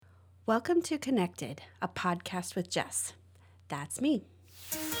Welcome to Connected, a podcast with Jess. That's me.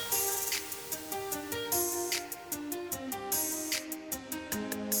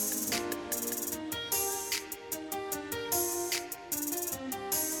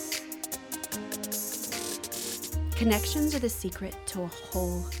 Connections are the secret to a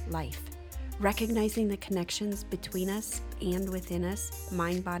whole life. Recognizing the connections between us and within us,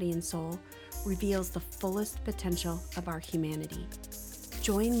 mind, body, and soul, reveals the fullest potential of our humanity.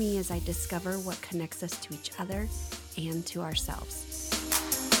 Join me as I discover what connects us to each other and to ourselves.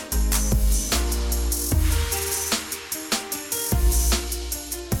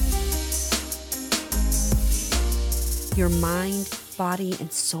 Your mind, body,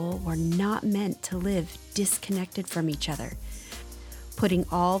 and soul were not meant to live disconnected from each other. Putting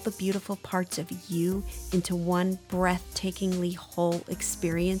all the beautiful parts of you into one breathtakingly whole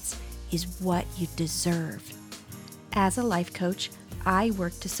experience is what you deserve. As a life coach, I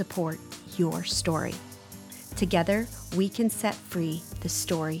work to support your story. Together, we can set free the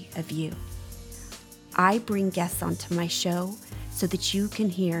story of you. I bring guests onto my show so that you can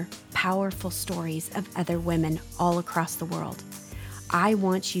hear powerful stories of other women all across the world. I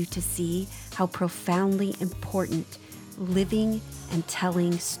want you to see how profoundly important living and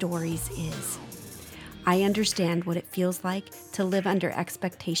telling stories is. I understand what it feels like to live under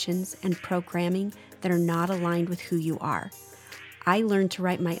expectations and programming that are not aligned with who you are. I learned to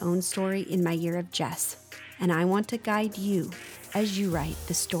write my own story in my year of Jess, and I want to guide you as you write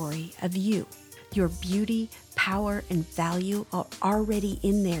the story of you. Your beauty, power, and value are already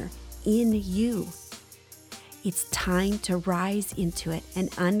in there, in you. It's time to rise into it and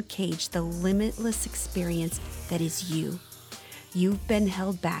uncage the limitless experience that is you. You've been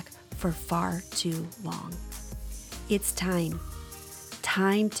held back for far too long. It's time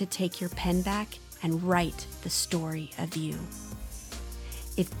to take your pen back and write the story of you.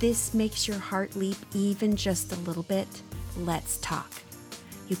 If this makes your heart leap even just a little bit, let's talk.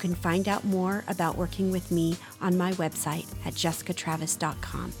 You can find out more about working with me on my website at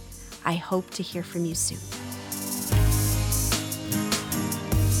jessicatravis.com. I hope to hear from you soon.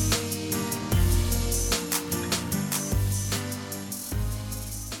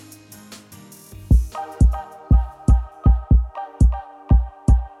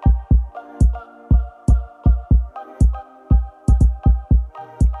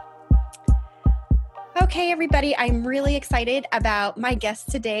 Okay, everybody, I'm really excited about my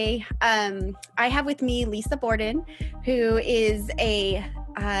guest today. I have with me Lisa Borden, who is a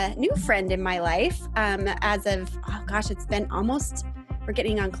new friend in my life as of, it's been we're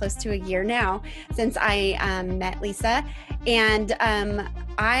getting on close to a year now since I met Lisa. And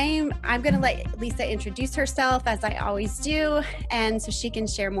I'm going to let Lisa introduce herself as I always do, and so she can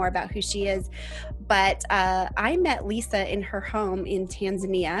share more about who she is. But I met Lisa in her home in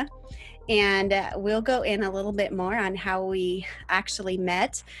Tanzania. And we'll go in a little bit more on how we actually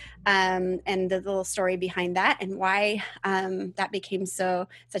met and the little story behind that and why that became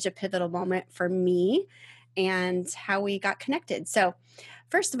such a pivotal moment for me and how we got connected. So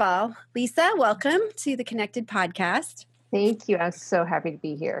first of all, Lisa, welcome to the Connected podcast. Thank you. I'm so happy to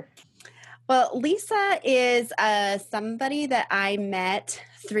be here. Well, Lisa is somebody that I met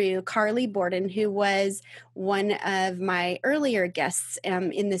through Carly Borden, who was one of my earlier guests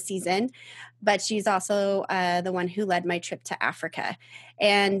in the season, but she's also the one who led my trip to Africa.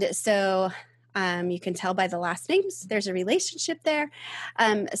 And so you can tell by the last names, there's a relationship there.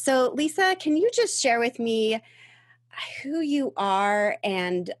 So Lisa, can you just share with me who you are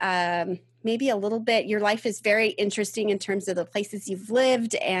and maybe a little bit, your life is very interesting in terms of the places you've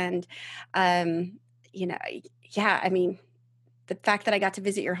lived and, the fact that I got to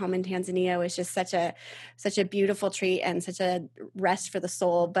visit your home in Tanzania was just such a beautiful treat and such a rest for the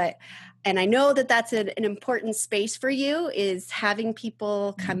soul. And I know that that's an important space for you, is having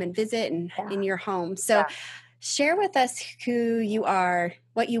people come and visit and in your home. So share with us who you are,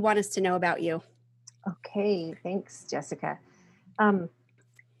 what you want us to know about you. Okay. Thanks, Jessica.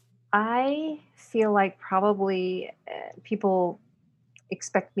 I feel like probably people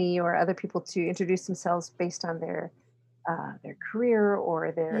expect me or other people to introduce themselves based on their career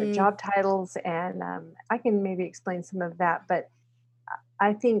or their job titles. And I can maybe explain some of that. But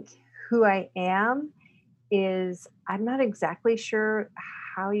I think who I am is, I'm not exactly sure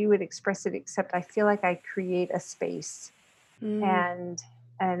how you would express it, except I feel like I create a space. And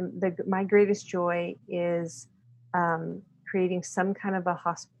my greatest joy is creating some kind of a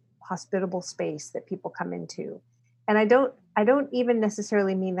hospitable space that people come into. And I don't even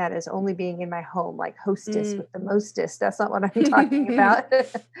necessarily mean that as only being in my home, like hostess with the mostest. That's not what I'm talking about.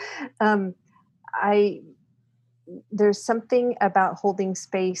 there's something about holding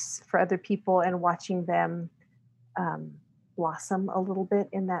space for other people and watching them um, blossom a little bit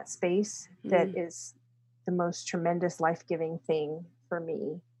in that space that Mm, is the most tremendous life-giving thing for me.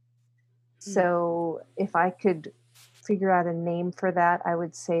 mm, So if I could figure out a name for that, I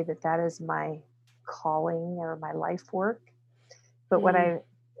would say that that is my calling or my life work. But mm,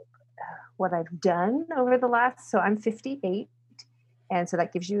 what I've done over the last, so I'm 58, and so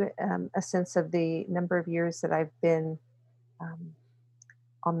that gives you a sense of the number of years that I've been um,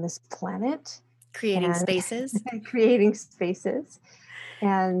 on this planet creating and spaces. creating spaces.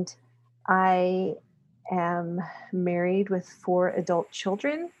 And I am married with 4 adult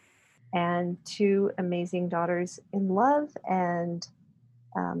children and 2 amazing daughters in love, and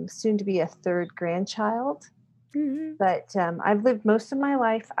soon to be a third grandchild. Mhm. But I've lived most of my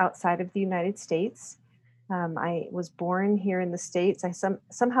life outside of the United States. I was born here in the States.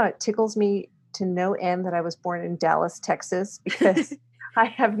 Somehow it tickles me to no end that I was born in Dallas, Texas, because I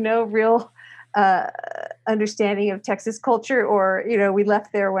have no real uh, understanding of Texas culture, or we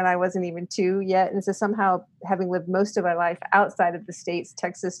left there when I wasn't even 2 yet, and so somehow, having lived most of my life outside of the states,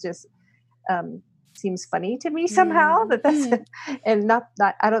 Texas just um, seems funny to me somehow. That's Mhm. and not.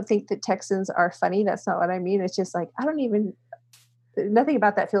 I don't think that Texans are funny. That's not what I mean. It's just like I don't even. Nothing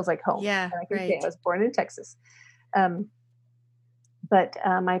about that feels like home. Yeah, And I can say I right. was born in Texas. Um, but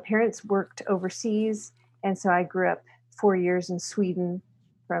my parents worked overseas, and so I grew up 4 years in Sweden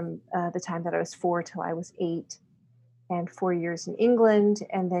from the time that I was 4 till I was 8, and 4 years in England,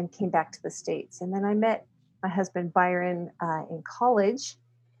 and then came back to the States. And then I met my husband Byron in college,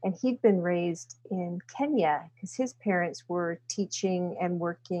 and he'd been raised in Kenya because his parents were teaching and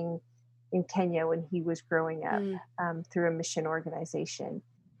working in Kenya when he was growing up Mm, through a mission organization.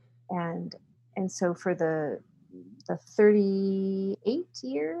 And so for the 38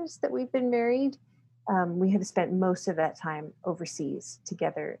 years that we've been married, we have spent most of that time overseas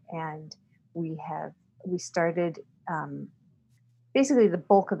together, and we started. Um, Basically, the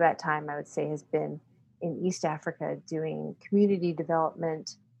bulk of that time, I would say, has been in East Africa doing community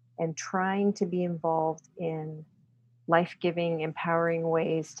development and trying to be involved in life giving, empowering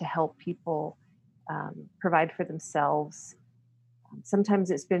ways to help people provide for themselves.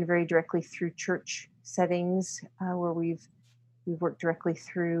 Sometimes it's been very directly through church settings where we've worked directly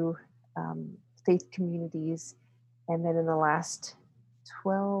through faith communities. And then in the last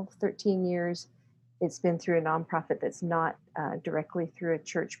 12, 13 years, it's been through a nonprofit that's not directly through a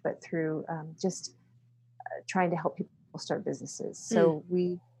church, but through just trying to help people start businesses. mm. So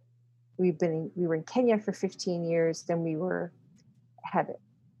we were in Kenya for 15 years. Then had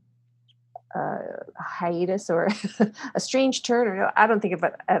a hiatus or a strange turn, or no, I don't think of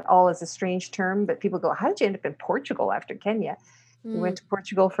it at all as a strange term, but people go, "How did you end up in Portugal after Kenya?" We Mm, went to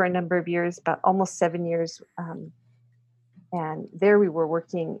Portugal for a number of years, about almost 7 years, and there we were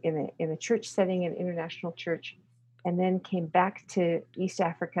working in a church setting, an international church, and then came back to East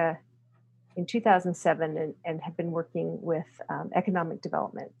Africa in 2007, and have been working with economic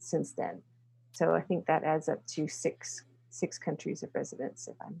development since then. So I think that adds up to six countries of residence,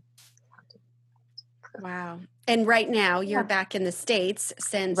 if I'm counting. wow. And right now you're Yeah. back in the States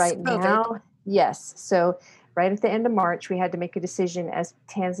since Right COVID. now, yes. So right at the end of March, we had to make a decision as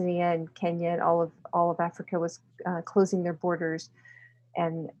Tanzania and Kenya and all of Africa was closing their borders,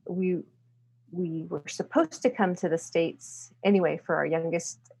 and we were supposed to come to the States anyway for our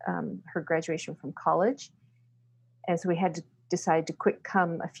youngest, her graduation from college, and so we had to decide to quick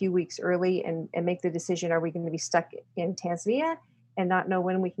come a few weeks early and make the decision: are we going to be stuck in Tanzania and not know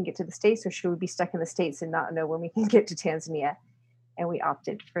when we can get to the States, or should we be stuck in the States and not know when we can get to Tanzania? And we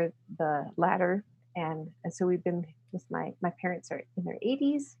opted for the latter. And so we've been with my parents are in their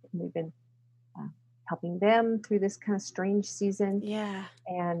 80s, and we've been uh, helping them through this kind of strange season, Yeah.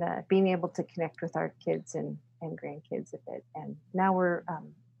 and being able to connect with our kids and grandkids a bit. And now we're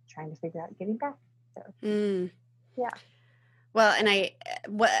trying to figure out getting back. So Mm. yeah. Well, and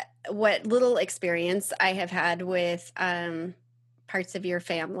what little experience I have had with parts of your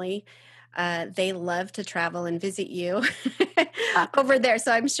family, they love to travel and visit you uh, over there.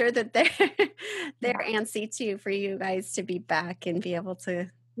 So I'm sure that they're they're yeah. antsy too for you guys to be back and be able to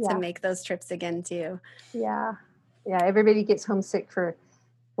Yeah. make those trips again too. Yeah. Yeah. Everybody gets homesick for,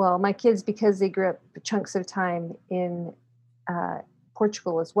 well, my kids, because they grew up chunks of time in uh,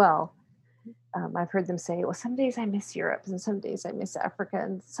 Portugal as well. I've heard them say, well, some days I miss Europe and some days I miss Africa,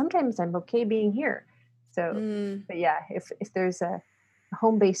 and sometimes I'm okay being here. So, Mm, but yeah, if there's a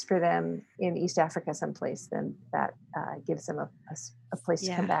home base for them in East Africa someplace, then that gives them a place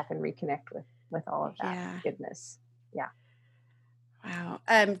to come yeah. back and reconnect with all of that Yeah. goodness. Yeah. Wow.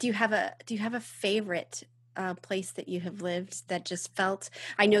 Do you have a favorite place that you have lived that just felt,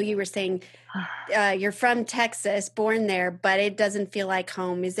 I know you were saying you're from Texas, born there, but it doesn't feel like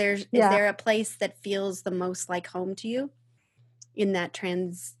home. Is there a place that feels the most like home to you in that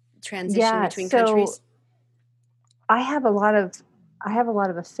transition between countries? I have a lot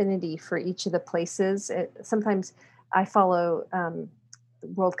of affinity for each of the places. Sometimes I follow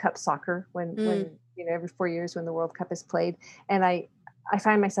World Cup soccer when every 4 years when the World Cup is played, and I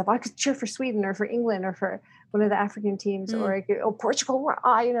find myself I could cheer for Sweden or for England or for one of the African teams, or I could Portugal,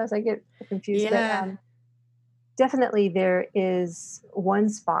 as I get confused. Yeah. But definitely there is one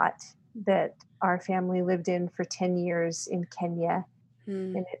spot that our family lived in for 10 years in Kenya,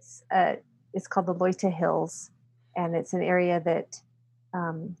 and it's called the Loita Hills, and it's an area that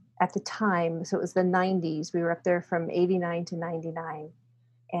at the time, so it was the 90s, we were up there from 89 to 99,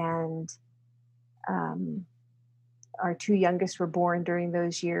 and our two youngest were born during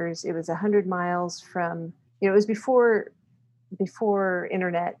those years. It was 100 miles from, it was before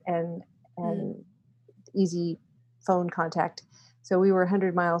internet and easy phone contact. So we were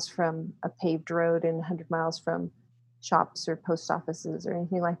 100 miles from a paved road and 100 miles from shops or post offices or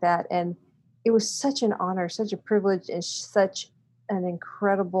anything like that. And it was such an honor, such a privilege, and such an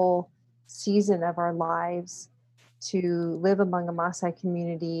incredible season of our lives to live among a Maasai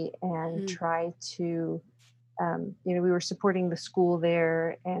community and try to, we were supporting the school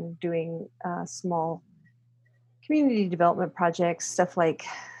there and doing small community development projects, stuff like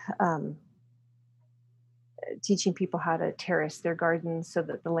teaching people how to terrace their gardens so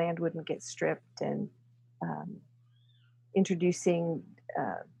that the land wouldn't get stripped, and introducing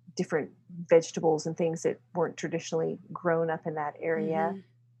different vegetables and things that weren't traditionally grown up in that area.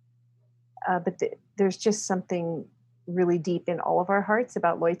 But there's just something really deep in all of our hearts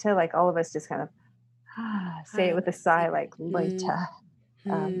about Loita. Like all of us just kind of say it with a sigh, like Loita.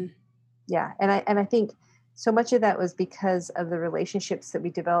 Yeah. And I think so much of that was because of the relationships that we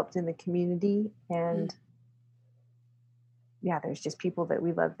developed in the community. And there's just people that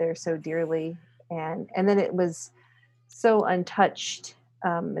we love there so dearly. And then it was so untouched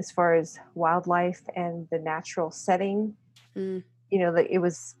as far as wildlife and the natural setting.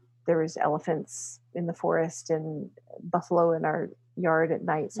 There was elephants in the forest and buffalo in our yard at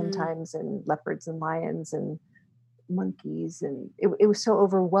night sometimes, and leopards and lions and monkeys, and it was so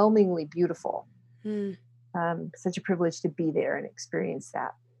overwhelmingly beautiful. Such a privilege to be there and experience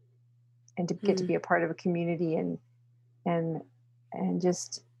that, and to get to be a part of a community and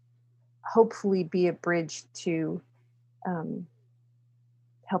just hopefully be a bridge to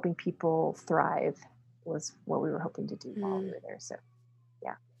helping people thrive was what we were hoping to do while we were there. So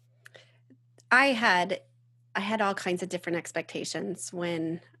I had all kinds of different expectations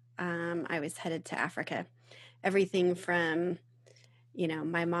when I was headed to Africa. Everything from,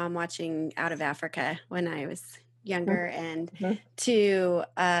 my mom watching Out of Africa when I was younger, and to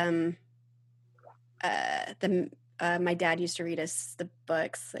my dad used to read us the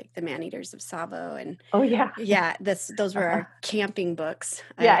books like The Man-Eaters of Tsavo, and those were our camping books.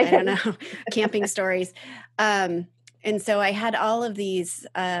 I don't know, camping stories. And so I had all of these,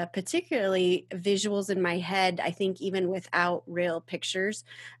 particularly visuals in my head, I think even without real pictures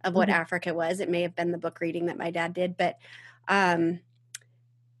of what Africa was. It may have been the book reading that my dad did. But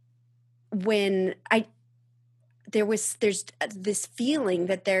there's this feeling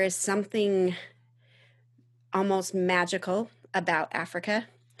that there is something almost magical about Africa.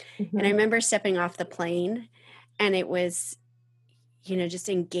 And I remember stepping off the plane, and it was, just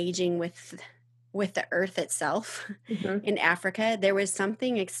engaging with the earth itself in Africa. There was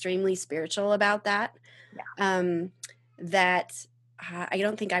something extremely spiritual about that, that I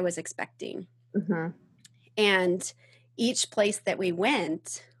don't think I was expecting. And each place that we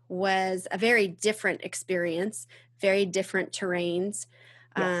went was a very different experience, very different terrains,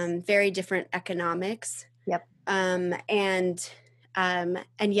 very different economics. And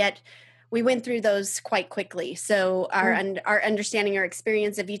yet we went through those quite quickly. So our understanding, our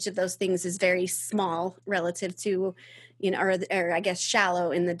experience of each of those things is very small relative to, or I guess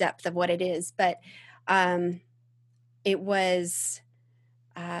shallow in the depth of what it is. But it was,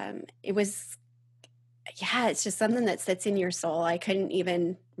 it's just something that sits in your soul. I couldn't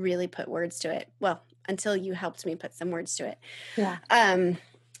even really put words to it. Well, until you helped me put some words to it.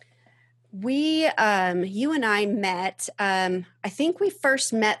 You and I met, I think we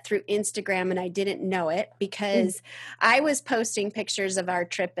first met through Instagram, and I didn't know it because I was posting pictures of our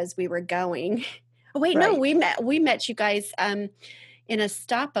trip as we were going. Oh, wait, no, we met you guys, in a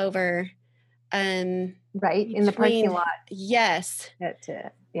stopover, in the parking lot. Yes.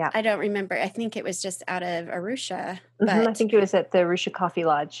 I don't remember. I think it was just out of Arusha, but I think it was at the Arusha Coffee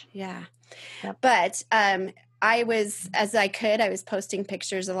Lodge. Yeah. Yep. But I was, as I was posting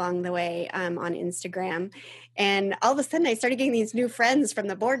pictures along the way on Instagram. And all of a sudden I started getting these new friends from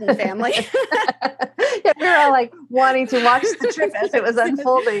the Borden family. Yeah, we were all like wanting to watch the trip as it was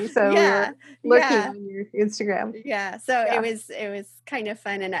unfolding. So we were looking on your Instagram. Yeah. So it was kind of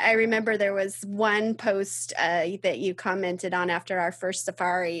fun. And I remember there was one post that you commented on after our first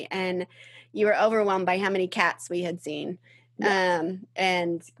safari, and you were overwhelmed by how many cats we had seen. Yeah.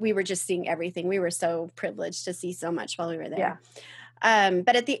 And we were just seeing everything. We were so privileged to see so much while we were there. Yeah.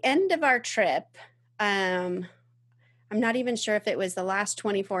 But at the end of our trip, I'm not even sure if it was the last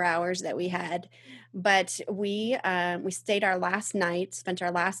 24 hours that we had, but we stayed our last night, spent our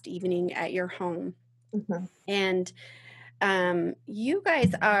last evening at your home. Mm-hmm. And you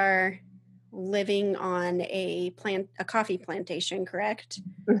guys are living on a coffee plantation, correct?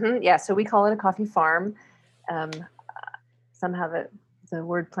 Mm-hmm. Yeah, so we call it a coffee farm. Somehow the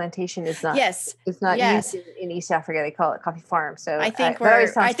word plantation is not used in East Africa. They call it coffee farm. So I think that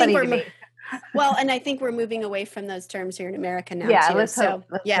always sounds funny to me. Well, and I think we're moving away from those terms here in America now. Yeah, too. let's hope.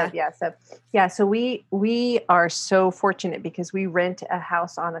 So we are so fortunate because we rent a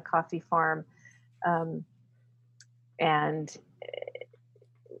house on a coffee farm, and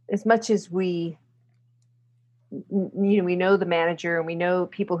as much as we know the manager and we know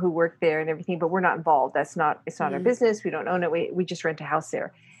people who work there and everything, but we're not involved. It's not our business. We don't own it. We just rent a house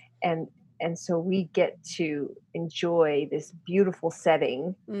there, and so we get to enjoy this beautiful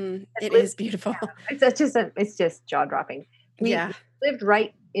setting. It is beautiful. It's just jaw dropping. We lived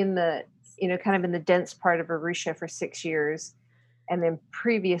right in the, kind of in the dense part of Arusha for 6 years. And then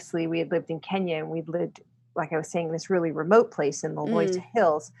previously we had lived in Kenya, and we'd lived, like I was saying, this really remote place in the Loita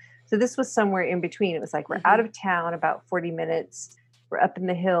Hills. So this was somewhere in between. It was like, we're out of town about 40 minutes. We're up in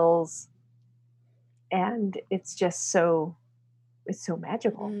the hills. And it's just it's so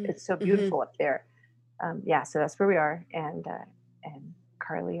magical. It's so beautiful up there. So that's where we are. And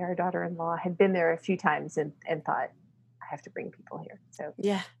Carly, our daughter-in-law, had been there a few times and thought, I have to bring people here. So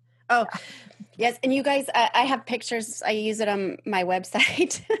yeah. Oh, yes. And you guys, I have pictures. I use it on my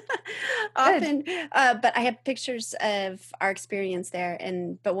website often, but I have pictures of our experience there.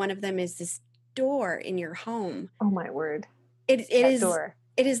 But one of them is this door in your home. Oh my word. It is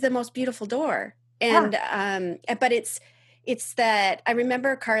the most beautiful door. And, but it's that I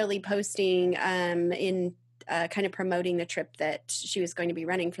remember Carly posting in kind of promoting the trip that she was going to be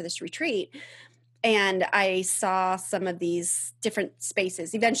running for this retreat. And I saw some of these different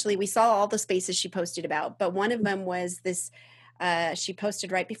spaces. Eventually we saw all the spaces she posted about, but one of them was this, she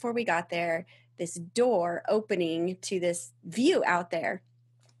posted right before we got there, this door opening to this view out there.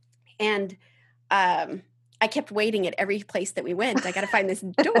 And I kept waiting at every place that we went. I got to find this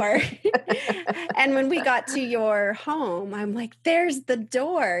door. And when we got to your home, I'm like, there's the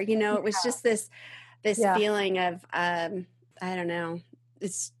door. It was just this feeling of, I don't know,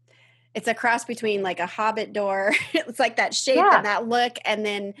 it's a cross between like a Hobbit door. It's like that shape and that look,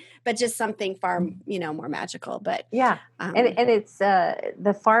 but just something far, more magical. But and it's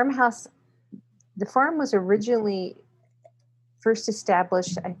the farmhouse. The farm was originally first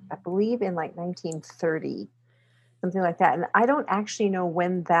established, I believe, in like 1930, something like that. And I don't actually know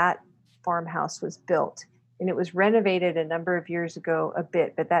when that farmhouse was built. And it was renovated a number of years ago a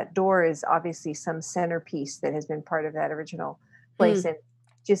bit, but that door is obviously some centerpiece that has been part of that original place. And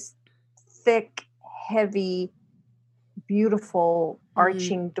just thick, heavy, beautiful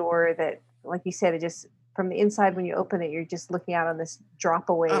arching door that, like you said, it just, from the inside when you open it, you're just looking out on this drop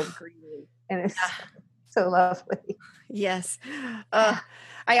away of green. And it's so lovely. Yes. I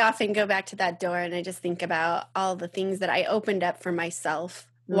often go back to that door and I just think about all the things that I opened up for myself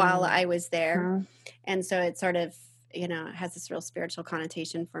while I was there. And so it sort of, has this real spiritual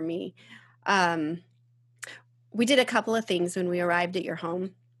connotation for me. We did a couple of things when we arrived at your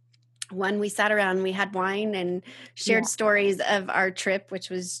home. One, we sat around, we had wine and shared stories of our trip, which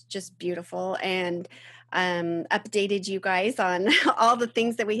was just beautiful, and updated you guys on all the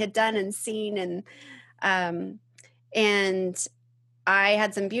things that we had done and seen. And I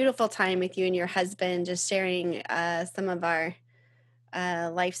had some beautiful time with you and your husband, just sharing some of our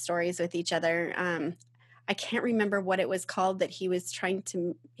life stories with each other. I can't remember what it was called that he was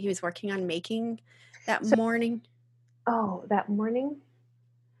working on making that morning. Oh, that morning?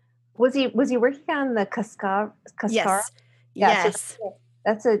 Was he working on the Kaskar? Yes. Yeah, yes. So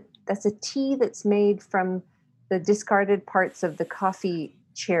that's a tea that's made from the discarded parts of the coffee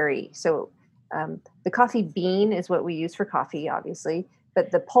cherry. So the coffee bean is what we use for coffee, obviously,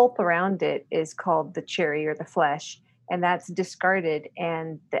 but the pulp around it is called the cherry or the flesh, and that's discarded.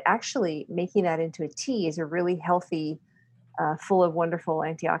 And actually making that into a tea is a really healthy full of wonderful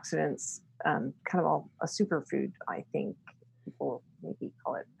antioxidants, kind of all a superfood, I think people maybe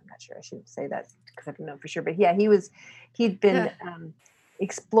call it. I'm not sure. I shouldn't say that because I don't know for sure. But yeah, he'd been Yeah.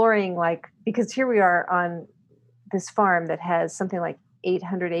 exploring, like, because here we are on this farm that has something like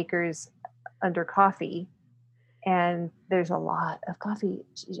 800 acres under coffee, and there's a lot of coffee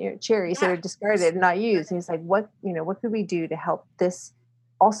cherries that Yeah. are discarded and not used. And he's like, what could we do to help this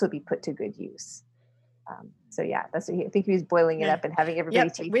also be put to good use? So yeah, that's what I think he was boiling it Yeah. up and having everybody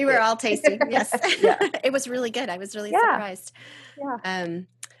Yep. taste We were all tasting. Yes. it. Yeah, It was really good. I was really yeah, surprised. yeah. Um,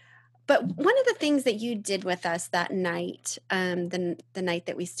 but one of the things that you did with us that night, the night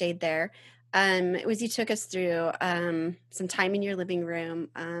that we stayed there, was you took us through some time in your living room,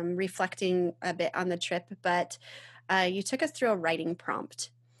 reflecting a bit on the trip, but you took us through a writing prompt.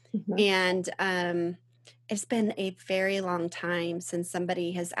 Mhm. And it's been a very long time since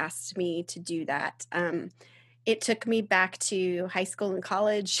somebody has asked me to do that. It took me back to high school and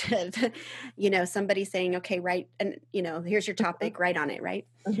college of, somebody saying, okay, write, and, here's your Mhm. topic, write on it, right?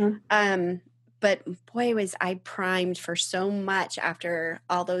 Mhm. Um, but boy, was I primed for so much after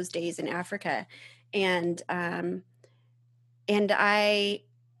all those days in Africa. And I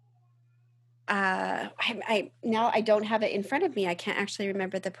now I don't have it in front of me. I can't actually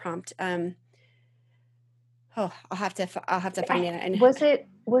remember the prompt. Oh, I'll have to find it. And Was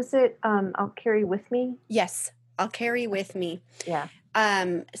it I'll carry with me? yes, I'll carry with me. Yeah.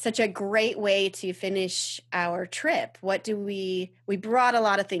 Such a great way to finish our trip. We brought a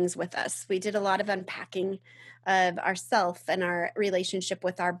lot of things with us. We did a lot of unpacking of ourself and our relationship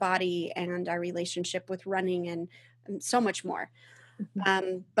with our body and our relationship with running and so much more.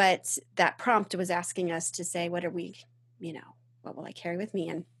 Mhm. But that prompt was asking us to say, what will I carry with me?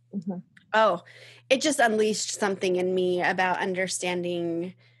 And Mhm. oh, it just unleashed something in me about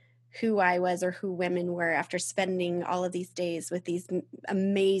understanding who I was or who women were after spending all of these days with these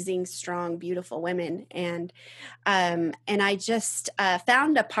amazing, strong, beautiful women. And I just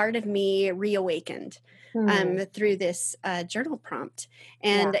found a part of me reawakened Hmm. through this journal prompt.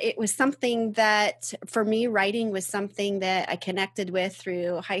 Yeah. And it was something that, for me, writing was something that I connected with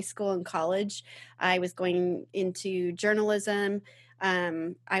through high school and college. I was going into journalism.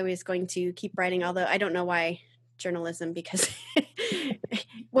 I was going to keep writing, although I don't know why journalism, because it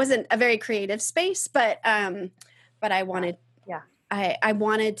wasn't a very creative space, but I Yeah. wanted Yeah. I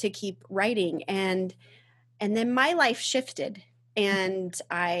wanted to keep writing. And then my life shifted, and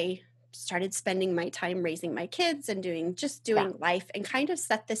I started spending my time raising my kids and Yeah. doing life, and kind of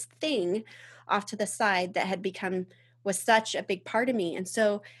set this thing off to the side that was such a big part of me. And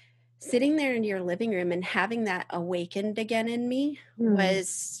so sitting there in your living room and having that awakened again in me Hmm.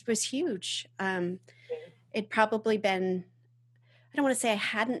 was huge. It'd probably been, I don't want to say I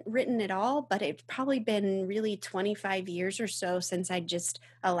hadn't written at all, but it's probably been really 25 years or so since I just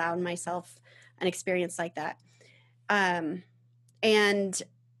allowed myself an experience like that. Um, and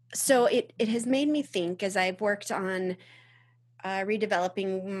so it has made me think, as I've worked on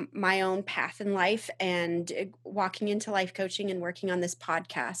redeveloping my own path in life and walking into life coaching and working on this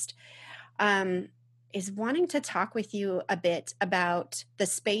podcast, um, is wanting to talk with you a bit about the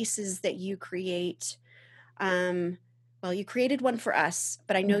spaces that you create. Um, well, you created one for us,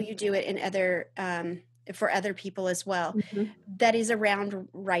 but I know Mhm. you do it in for other people as well. Mhm. That is around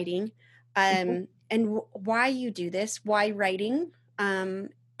writing, Mhm. and why you do this, why writing,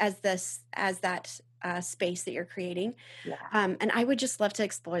 as that space that you're creating. Yeah. And I would just love to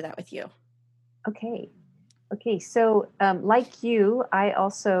explore that with you. Okay. Okay. So, like you, I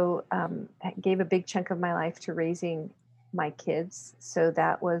also gave a big chunk of my life to raising my kids. So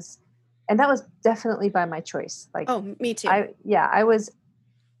and that was definitely by my choice. Like, Oh, me too. yeah, I was,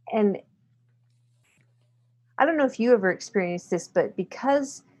 and I don't know if you ever experienced this, but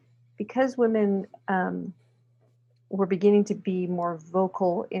because women were beginning to be more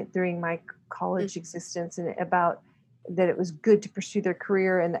vocal during my Mm, college existence and about that it was good to pursue their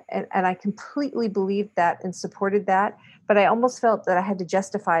career, and I completely believed that and supported that, but I almost felt that I had to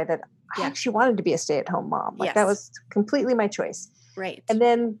justify that I yeah. actually wanted to be a stay-at-home mom. Like, that Yes. was completely my choice. Right. And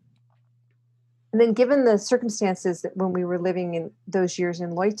then and then given the circumstances that when we were living in those years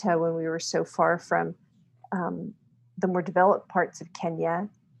in Loita, when we were so far from um, the more developed parts of Kenya,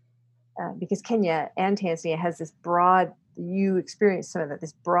 because Kenya and Tanzania has this broad, you experience some of that,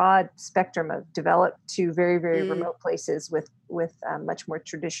 this broad spectrum of developed to very, very Mm, remote places with much more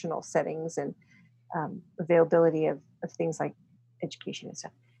traditional settings and availability of things like education and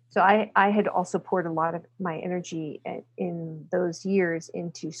stuff. So I had also poured a lot of my energy in those years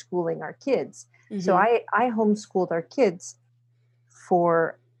into schooling our kids. So hmm I homeschooled our kids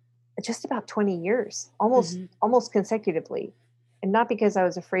for just about 20 years, almost Hmm. almost consecutively. And not because I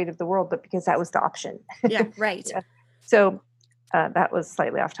was afraid of the world, but because that was the option. Yeah, right. Yeah. So that was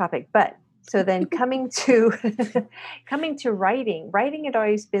slightly off topic, but so then coming to coming to writing had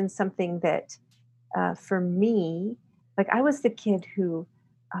always been something that for me, like I was the kid who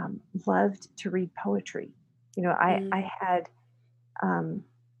loved to read poetry. You know, Mm, um,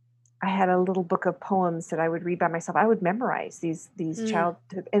 I had a little book of poems that I would read by myself. I would memorize these mm,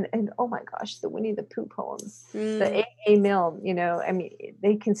 childhood and oh my gosh, the Winnie the Pooh poems, the mm, A. Milne. You know, I mean,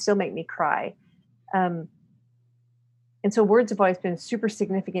 they can still make me cry. Um, and so words have always been super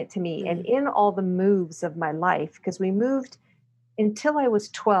significant to me. And mm, in all the moves of my life, because we moved until I was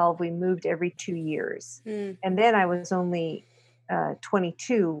 12, we moved every 2 years. mm, And then I was only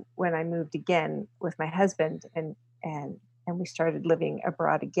 22 when I moved again with my husband and, and we started living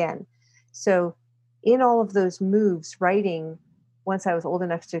abroad again. So in all of those moves, writing, once I was old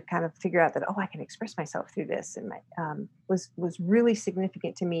enough to kind of figure out that, oh, I can express myself through this and was really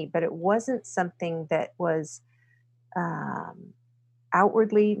significant to me, but it wasn't something that was um,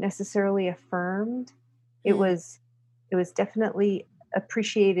 outwardly necessarily affirmed. It mm. was it was definitely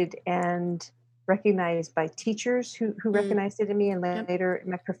appreciated and recognized by teachers who Mm. recognized it in me, and Yep. later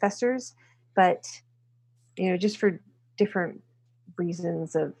my professors. But just for different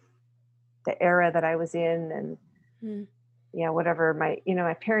reasons of the era that I was in, and Mm, whatever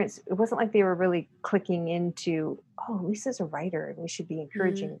my parents, it wasn't like they were really clicking into, oh, Lisa's a writer and we should be mm,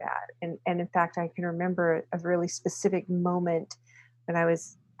 encouraging that. And in fact, I can remember a really specific moment when I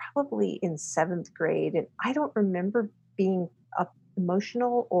was probably in seventh grade, and I don't remember being up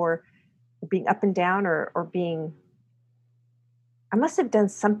emotional or being up and down or being, I must have done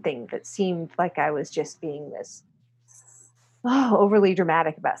something that seemed like I was just being this overly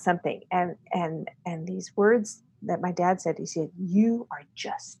dramatic about something. And these words that my dad said, he said, "You are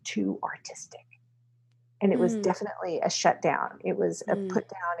just too artistic." And it was mm, definitely a shutdown. It was a mm, put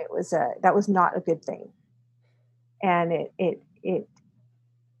down. It was a that was not a good thing. And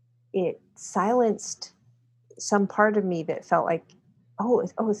it silenced some part of me that felt like,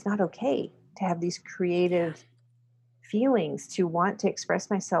 it's not okay to have these yeah. creative feelings, to want to express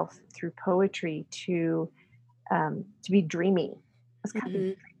myself through poetry, to be dreamy. It's kind of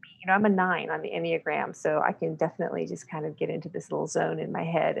dreamy. Mhm. I'm a 9 on the Enneagram, so I can definitely just kind of get into this little zone in my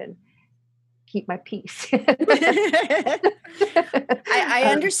head and keep my peace. I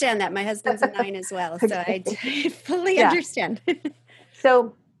um, understand that. My husband's a 9 as well, so I okay. fully Yeah. understand.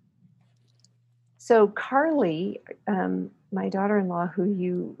 So Carly, my daughter-in-law, who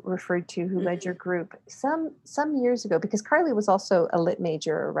you referred to, who led your Mhm, group some years ago, because Carly was also a lit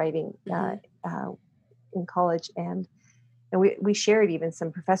major writing mhm, uh, in college, and we shared even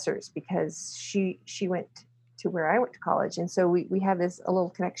some professors because she went to where I went to college, and so we had this a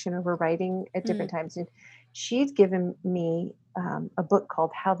little connection over writing at mm, different times. And she'd given me a book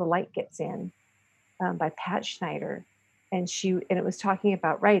called How the Light Gets In, by Pat Schneider, and it was talking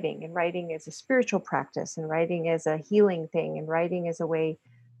about writing, and writing as a spiritual practice, and writing as a healing thing, and writing as a way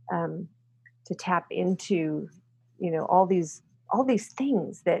um, to tap into all these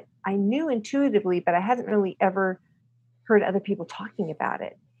things that I knew intuitively, but I hadn't really ever heard other people talking about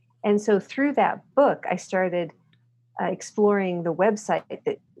it. And so through that book, I started exploring the website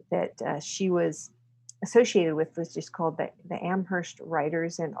that she was associated with, was just called the Amherst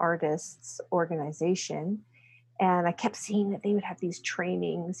Writers and Artists Organization. And I kept seeing that they would have these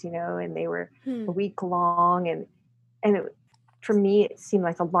trainings, and they were a hmm, week long, and for me it seemed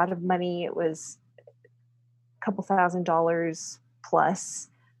like a lot of money. It was a couple $1,000 plus.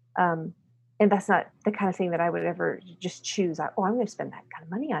 Um, and that's not the kind of thing that I would ever just choose. I'm going to spend that kind of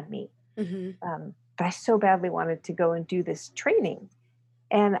money on me. mhm. But I so badly wanted to go and do this training,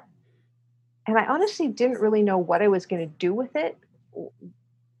 and I honestly didn't really know what I was going to do with it.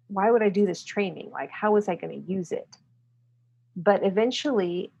 Why would I do this training? Like, how was I going to use it? But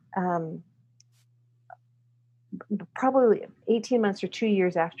eventually, probably 18 months or 2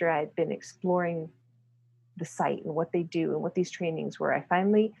 years after I had been exploring the site and what they do and what these trainings were, I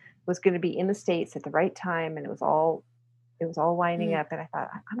finally was going to be in the States at the right time, and it was all lining Mm, up. And I thought,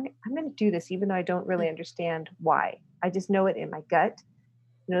 I'm going to do this, even though I don't mm. really understand why. I just know it in my gut.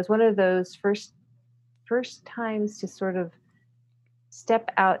 And it was one of those first times to sort of step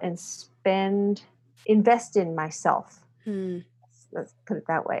out and invest in myself. Hmm. Let's put it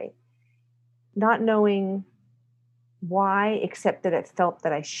that way. Not knowing why, except that it felt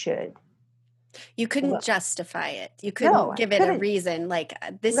that I should. You couldn't Well, justify it. You no, couldn't I give it a couldn't. reason, like,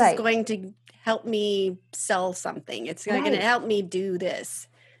 "This is Right, going to help me sell something. It's gonna right. help me do this."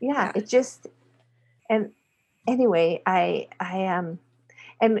 Yeah, Yeah. it just, and anyway, I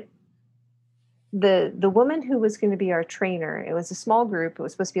and the woman who was going to be our trainer, it was a small group. It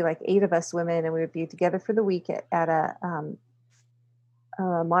was supposed to be like 8 of us women, and we would be together for the week at a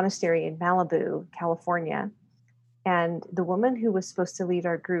monastery in Malibu, California. And the woman who was supposed to lead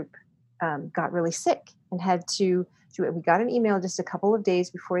our group got really sick and had to. We got an email just a couple of days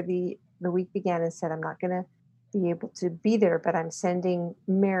before the week began and said, "I'm not going to be able to be there, but I'm sending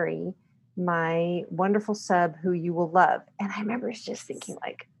Mary, my wonderful sub, who you will love." And I remember just thinking,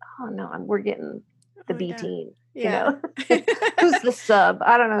 like, "Oh no, we're getting the Oh, B yeah. team." Yeah. Who's the sub?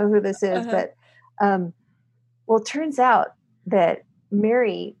 I don't know who this is, Uh-huh. but well, it turns out that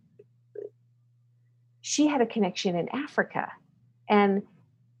Mary, she had a connection in Africa, and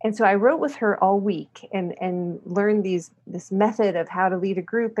so I wrote with her all week and learned this method of how to lead a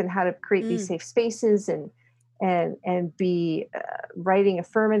group and how to create these Mm. safe spaces and be writing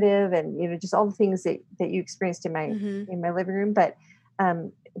affirmative and just all the things that you experienced Mhm. in my living room. But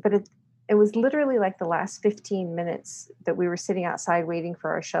it was literally like the last 15 minutes that we were sitting outside waiting for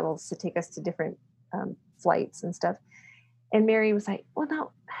our shuttles to take us to different flights and stuff. And Mary was like, "Well,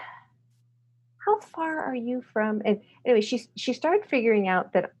 no, how far are you from?" And anyway, she started figuring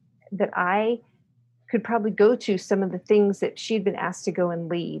out that I could probably go to some of the things that she'd been asked to go and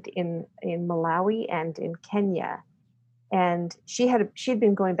lead in Malawi and in Kenya. And she'd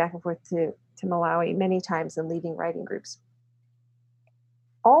been going back and forth to Malawi many times and leading writing groups.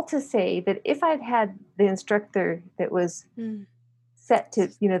 All to say that if I'd had the instructor that was Mm. set to,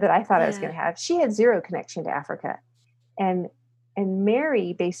 that I thought I was going Yeah. to have, she had zero connection to Africa. And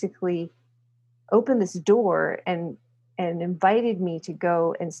Mary basically opened this door and invited me to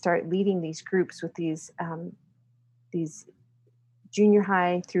go and start leading these groups with these junior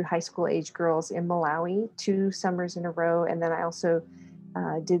high through high school age girls in Malawi 2 summers in a row, and then I also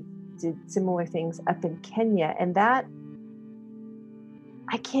did similar things up in Kenya, and that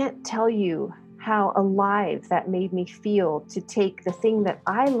I can't tell you how alive that made me feel to take the thing that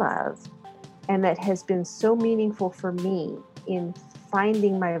I love and that has been so meaningful for me in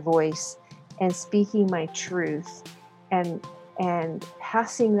finding my voice and speaking my truth and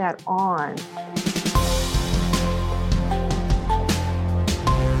passing that on.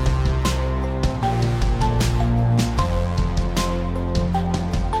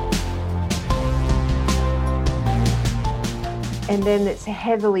 And then it's a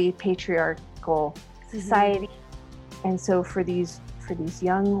heavily patriarchal society. And so for these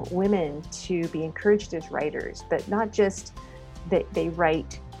young women to be encouraged as writers, but not just that they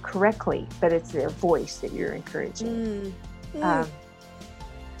write correctly, but it's their voice that you're encouraging.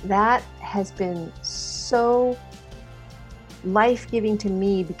 That has been so life-giving to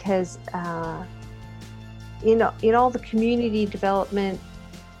me because in all the community development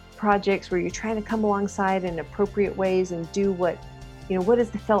projects where you're trying to come alongside in appropriate ways and do what is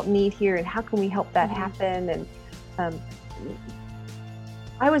the felt need here and how can we help that happen, and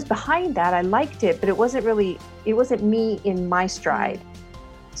I was behind that. I liked it, but it wasn't me in my stride.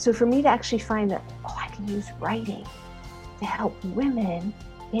 So for me to actually find that, I can use writing to help women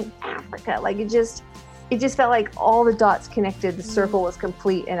in Africa, like it just felt like all the dots connected, the circle was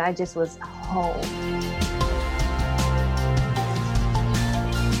complete, and I just was home.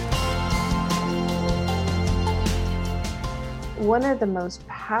 One of the most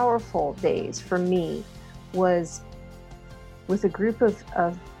powerful days for me was with a group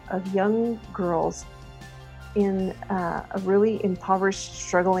of young girls in a really impoverished,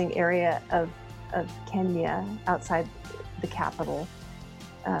 struggling area of Kenya outside the capital.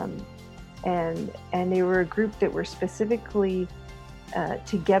 And they were a group that were specifically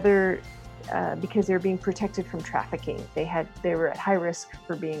together because they were being protected from trafficking. They were at high risk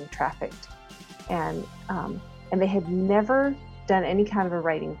for being trafficked. And they had never done any kind of a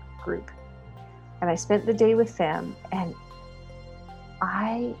writing group. And I spent the day with them, and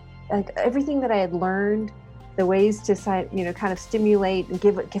I, like everything that I had learned, the ways to kind of stimulate and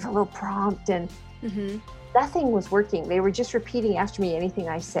give a little prompt, and nothing was working. They were just repeating after me anything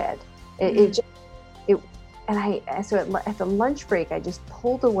I said. So at the lunch break, I just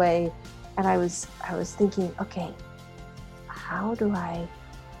pulled away, and I was thinking, okay, how do I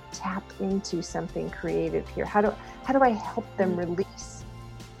tap into something creative here? How do I help them release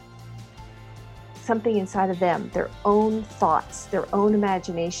something inside of them, their own thoughts, their own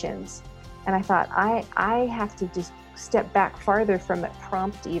imaginations? And I thought, I have to just step back farther from that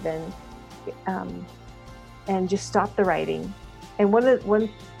prompt even, and just stop the writing. And one of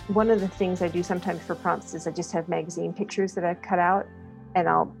the things I do sometimes for prompts is I just have magazine pictures that I've cut out, and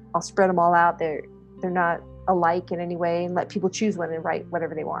I'll spread them all out. They're not alike in any way, and let people choose one and write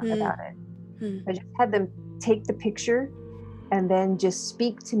whatever they want about it. I just had them take the picture and then just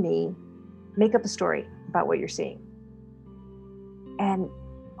speak to me make up a story about what you're seeing. And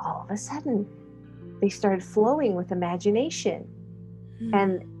all of a sudden, they started flowing with imagination.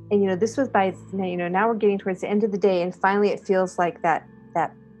 And this was by, now we're getting towards the end of the day, and finally it feels like that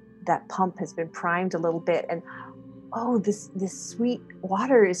pump has been primed a little bit, and this sweet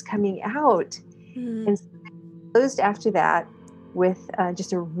water is coming out. And closed after that with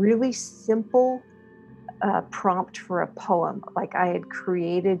just a really simple prompt for a poem. Like I had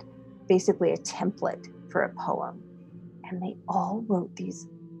created basically a template for a poem, and they all wrote these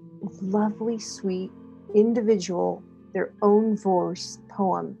lovely, sweet, individual, their own voice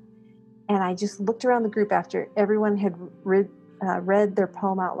poem. And I just looked around the group after everyone had read their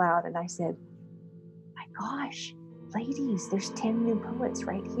poem out loud, and I said, my gosh, ladies, there's 10 new poets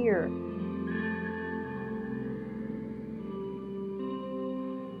right here.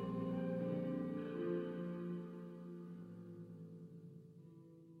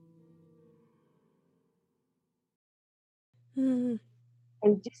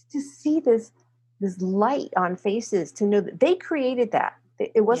 And just to see this light on faces, to know that they created that.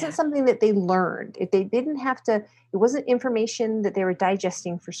 It wasn't something that they learned. If they didn't have to, it wasn't information that they were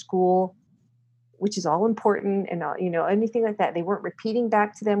digesting for school, which is all important, and anything like that. They weren't repeating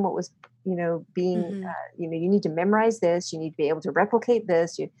back to them what was, being, you need to memorize this, you need to be able to replicate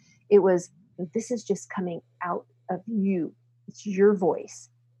this. This is just coming out of you. It's your voice,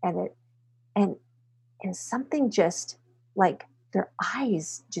 and something just like their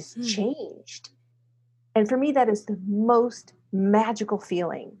eyes just changed. And for me, that is the most magical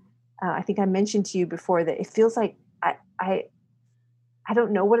feeling. I think I mentioned to you before that it feels like I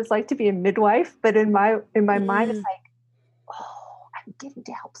don't know what it's like to be a midwife, but in my mind, it's like, I'm getting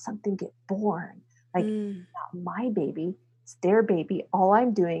to help something get born. Like not my baby, it's their baby. All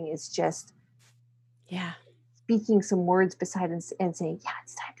I'm doing is just speaking some words beside and saying, yeah,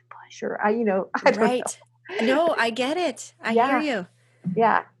 it's time to push, or I don't know. No, I get it. I hear you.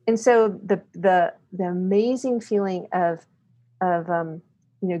 Yeah. And so the amazing feeling of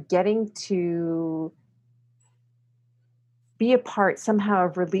getting to be a part somehow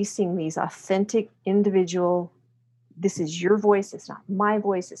of releasing these authentic individual, this is your voice, it's not my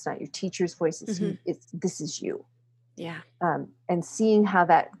voice, it's not your teacher's voice, this is you. Yeah. And seeing how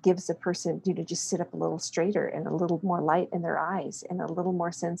that gives a person, just sit up a little straighter and a little more light in their eyes and a little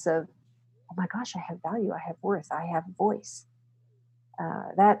more sense of, oh my gosh, I have value, I have worth, I have voice.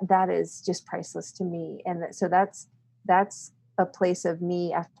 That is just priceless to me. And so that's a place of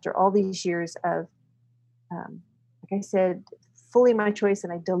me after all these years of, like I said, fully my choice,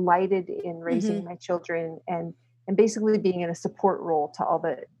 and I delighted in raising my children and basically being in a support role to all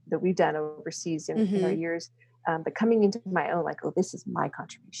that we've done overseas in our years. But coming into my own, like, this is my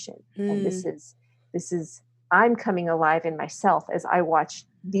contribution, and this is I'm coming alive in myself as I watch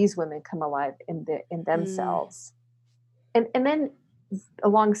these women come alive in themselves. And then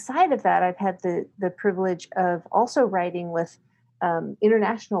alongside of that, I've had the privilege of also writing with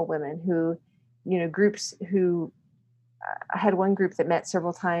international women who, groups who, I had one group that met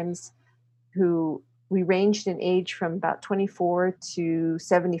several times, who we ranged in age from about 24 to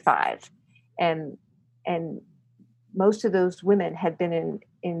 75. And most of those women had been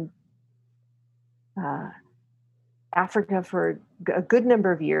in Africa for a good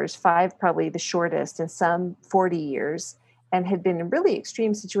number of years, 5 probably the shortest, and some 40 years, and had been in really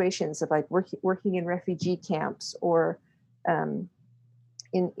extreme situations of like working in refugee camps or in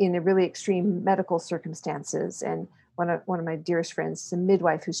a really extreme medical circumstances. And one of my dearest friends is a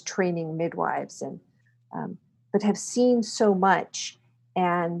midwife who's training midwives, and but have seen so much,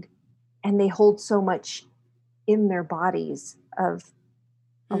 and they hold so much in their bodies of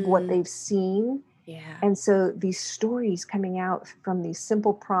what they've seen. Yeah. And so these stories coming out from these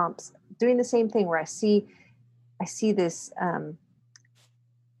simple prompts, doing the same thing, where I see this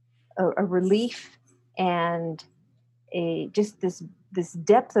a relief and just this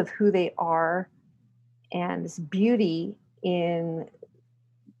depth of who they are, and this beauty in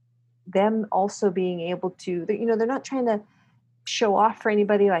them also being able to, they're not trying to show off for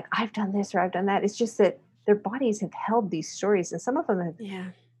anybody, like I've done this or I've done that. It's just that their bodies have held these stories, and some of them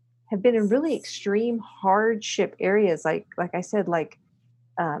have been in really extreme hardship areas, like I said, like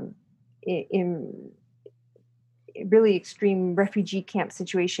in really extreme refugee camp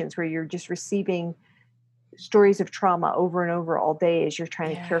situations where you're just receiving stories of trauma over and over all day as you're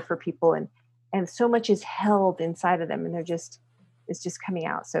trying to care for people, and so much is held inside of them, and it's just coming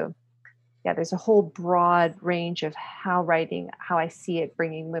out. So yeah, there's a whole broad range of how I see it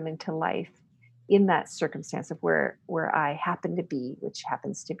bringing women to life in that circumstance of where I happen to be, which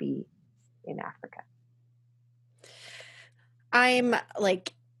happens to be in Africa. I'm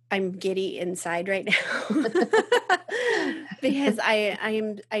like I'm giddy inside right now because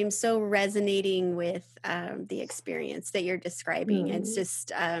I'm so resonating with the experience that you're describing. It's Hmm.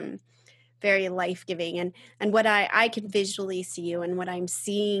 just very life giving, and what I can visually see you, and what I'm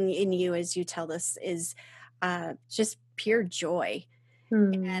seeing in you as you tell this is just pure joy.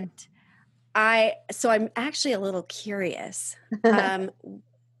 Hmm. So I'm actually a little curious. Um,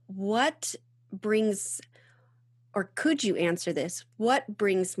 what brings, or could you answer this? What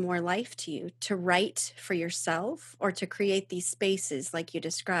brings more life to you, to write for yourself or to create these spaces like you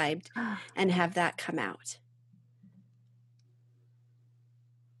described and have that come out?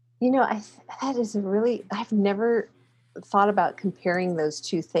 That is I've never thought about comparing those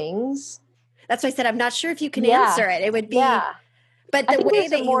two things. That's why I said I'm not sure if you can Yeah. answer it. It would be, Yeah. but I the think way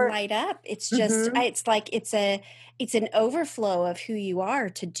there's a that you more. light up, it's just Mhm. it's like it's an overflow of who you are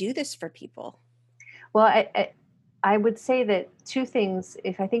to do this for people. Well, I would say that two things,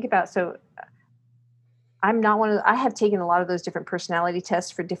 if I think about, so I'm not one of I have taken a lot of those different personality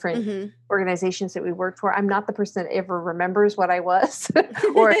tests for different Mhm. organizations that we worked for. I'm not the person that ever remembers what I was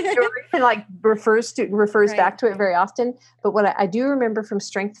or even like refers Right. back to it very often. But what I do remember from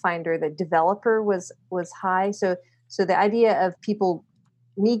Strength Finder, the developer was high. So the idea of people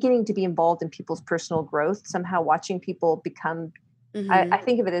me getting to be involved in people's personal growth, somehow watching people become. I Mhm.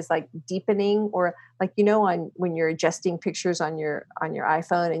 think of it as like deepening, or like on when you're adjusting pictures on your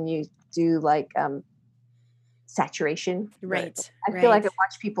iPhone and you do like saturation. Right. Right. I feel like Right. I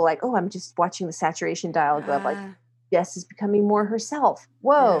watch people like, oh, I'm just watching the saturation dial go up. Like, Ah, Jess is becoming more herself.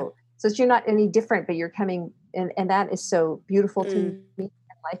 yeah. Whoa. So that you're not any different, but you're coming, and that is so beautiful to me Mm, and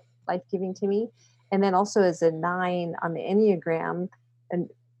life giving to me. And then also as a 9 on the Enneagram, and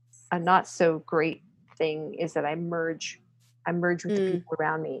a not so great thing is that I merge with the mm, people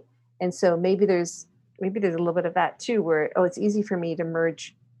around me. And so maybe there's a little bit of that too, where it's easy for me to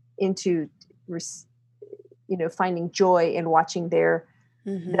merge into finding joy in watching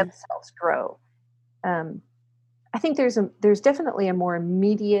mhm, themselves grow. Um, I think there's definitely a more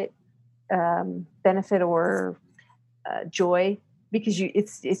immediate benefit or joy because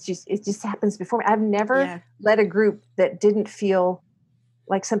it just happens before me. I've never yeah, led a group that didn't feel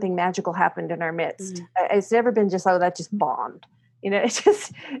like something magical happened in our midst. mm, It's never been just, oh, that just bombed. It's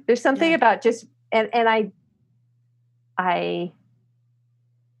just there's something yeah, about just and I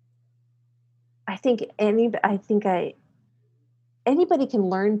I think anybody can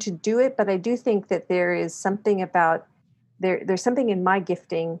learn to do it, but I do think that there is something about there's something in my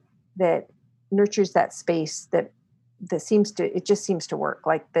gifting that nurtures that space that seems to it just seems to work.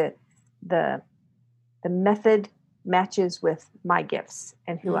 Like the the method matches with my gifts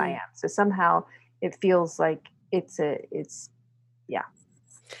and who I mhm. am. So somehow it feels like it's yeah.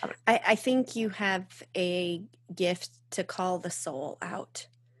 I don't I think you have a gift to call the soul out,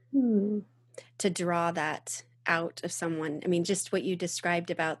 Hmm. to draw that out of someone. I mean, just what you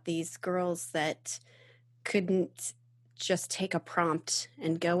described about these girls that couldn't just take a prompt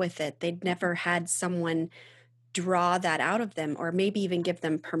and go with it. They'd never had someone draw that out of them, or maybe even give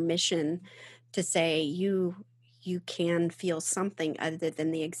them permission to say, you can feel something other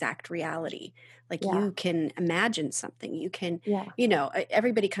than the exact reality. Like Yeah. you can imagine something. You can, Yeah.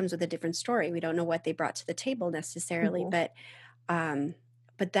 everybody comes with a different story. We don't know what they brought to the table necessarily, Mhm. um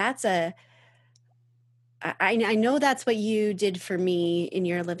but that's a I know that's what you did for me in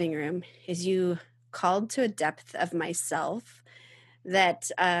your living room, is you called to a depth of myself that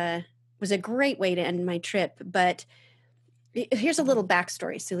was a great way to end my trip. But here's a little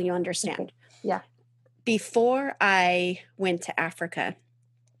backstory so you'll Okay. understand. Yeah. Before I went to Africa,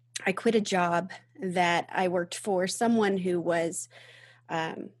 I quit a job that I worked for someone who was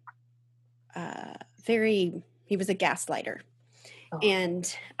um, he was a gaslighter. Oh.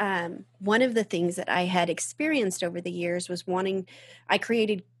 And one of the things that I had experienced over the years was I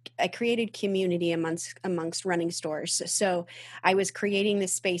created I created community amongst running stores. So I was creating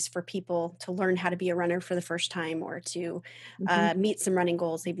this space for people to learn how to be a runner for the first time, or to Mhm. meet some running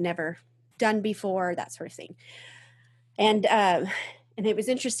goals they've never done before, that sort of thing. And and it was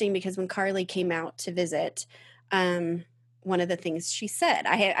interesting because when Carly came out to visit, um, one of the things she said,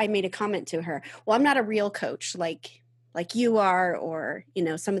 I made a comment to her. Well, I'm not a real coach like you are, or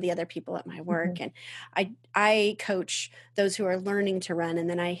some of the other people at my Mhm. work, and I coach those who are learning to run, and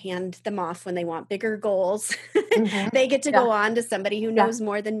then I hand them off when they want bigger goals. Mhm. They get to Yeah. go on to somebody who Yeah. knows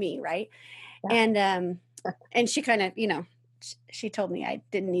more than me, right? Yeah. And she kind of she told me I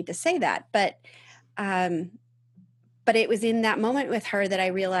didn't need to say that, um, but it was in that moment with her that I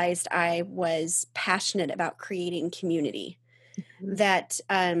realized I was passionate about creating community. Mhm.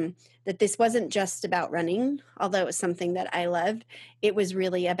 that this wasn't just about running, although it was something that I loved. It was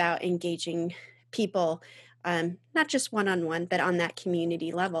really about engaging people, not just one-on-one, but on that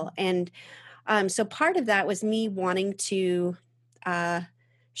community level. And so part of that was me wanting to uh,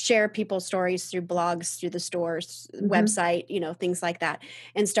 share people's stories through blogs, through the stores, Mhm. website, things like that,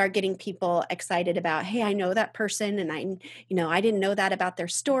 and start getting people excited about, hey, I know that person, and I didn't know that about their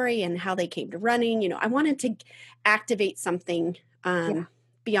story and how they came to running. I wanted to activate something Yeah.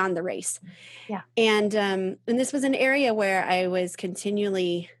 beyond the race, Yeah. and this was an area where I was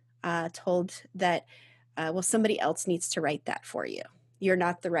continually told that, well, somebody else needs to write that for you. You're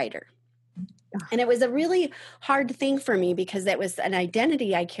not the writer. Ah, And it was a really hard thing for me because that was an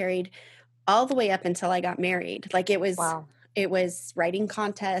identity I carried all the way up until I got married. Like wow. it was writing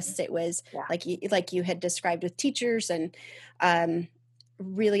contests. It was Yeah. like you had described with teachers, and um,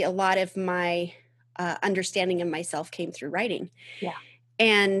 really a lot of my understanding of myself came through writing. Yeah.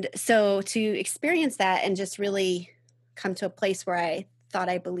 And so to experience that and just really come to a place where I thought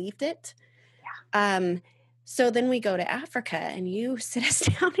I believed it. Um, so then we go to Africa, and you sit us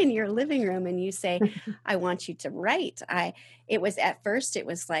down in your living room and you say, I want you to write. It was at first, it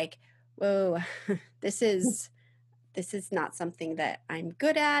was like, whoa, this is not something that I'm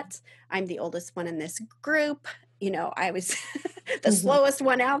good at. I'm the oldest one in this group. I was the Mhm. slowest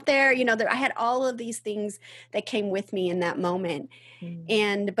one out there. I had all of these things that came with me in that moment.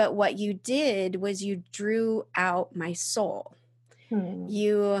 Mm. But what you did was you drew out my soul. Mm.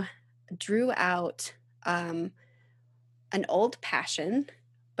 You drew out um, an old passion,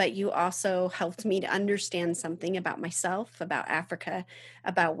 but you also helped me to understand something about myself, about Africa,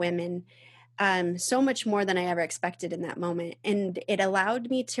 about women, so much more than I ever expected in that moment. And it allowed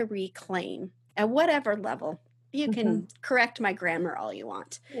me to reclaim, at whatever level. You Mhm. can correct my grammar all you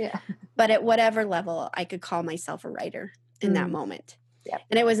want, Yeah. but at whatever level, I could call myself a writer in that Mm. moment. Yep.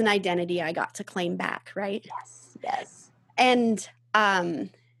 And it was an identity I got to claim back, right? Yes. Yes. And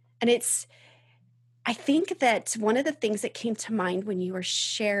um, and I think that one of the things that came to mind when you were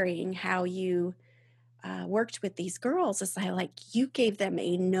sharing how you worked with these girls is you gave them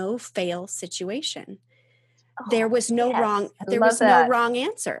a no fail situation. Oh, yes. I There love was no that. wrong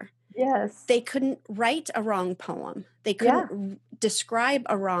answer. Yes. They couldn't write a wrong poem. They couldn't Yeah. describe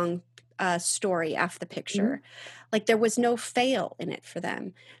a wrong story off the Mhm. picture. Like there was no fail in it for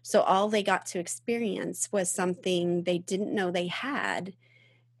them. So all they got to experience was something they didn't know they had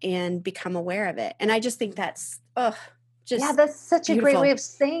and become aware of it. And I just think that's, Yeah, just that's such a great way beautiful. of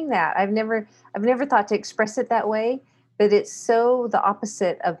saying that. I've never thought to express it that way, but it's so the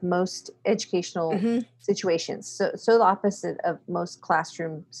opposite of most educational Hmm. situations. So the opposite of most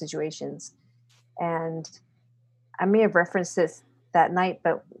classroom situations. And I may have referenced this that night,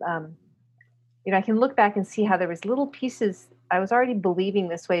 but I can look back and see how there was little pieces. I was already believing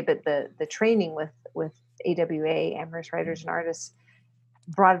this way, but the training with AWA, Amherst Writers and Artists,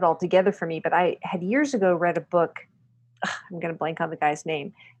 brought it all together for me. But I had years ago read a book. I'm going to blank on the guy's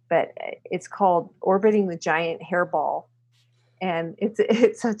name, but it's called Orbiting the Giant Hairball, and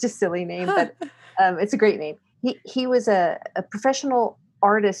it's such a silly name, Huh. but it's a great name. He was a professional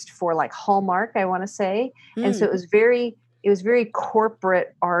artist for like Hallmark, I want to say, and so Mm, it was very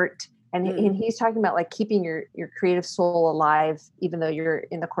corporate art, and mm, he's talking about like keeping your creative soul alive even though you're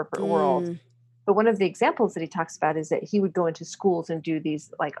in the corporate world. mm, But one of the examples that he talks about is that he would go into schools and do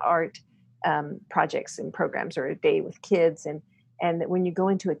these like art projects and programs or a day with kids, and that when you go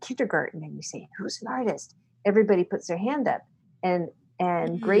into a kindergarten and you say who's an artist, everybody puts their hand up, and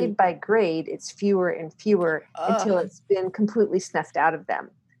mm. grade by grade it's fewer and fewer Oh, until it's been completely snuffed out of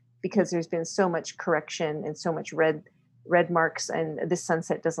them because there's been so much correction and so much red marks, and this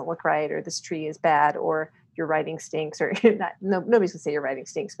sunset doesn't look right, or this tree is bad, or your writing stinks, or not, no, nobody's gonna say your writing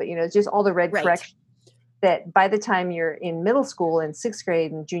stinks, but just all the red right. correction that by the time you're in middle school and sixth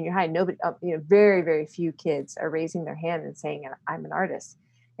grade and junior high, nobody, very, very few kids are raising their hand and saying, I'm an artist.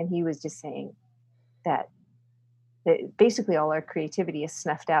 And he was just saying that, that basically all our creativity is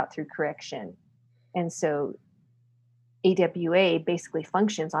snuffed out through correction. And so AWA basically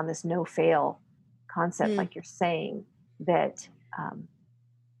functions on this no fail concept, Mm, like you're saying, that um,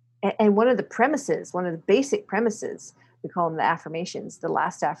 and one of the basic premises, we call them the affirmations. The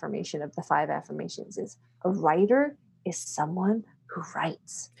last affirmation of the five affirmations is a writer is someone who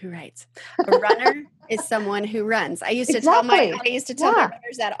writes. who writes? A runner is someone who runs. Exactly. I used to tell my Yeah.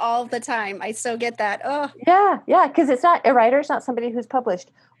 runners that all the time. I still get that. Oh, Yeah. Yeah. Because it's not a writer, it's not somebody who's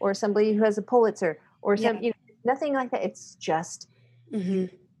published or somebody who has a Pulitzer or yeah. nothing like that. It's just Hmm. you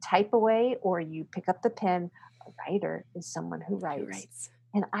type away or you pick up the pen. A writer is someone who Who writes. writes?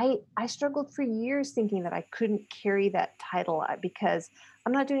 And I struggled for years thinking that I couldn't carry that title because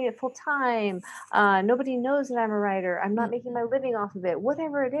I'm not doing it full time. Nobody knows that I'm a writer. I'm not making my living off of it,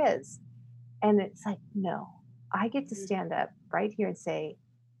 whatever it is. And it's like, no, I get to stand up right here and say,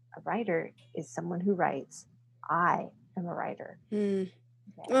 a writer is someone who writes. I am a writer. Mm.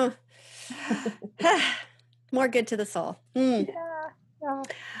 Yeah. Oh. More good to the soul. Mm. Yeah. Yeah.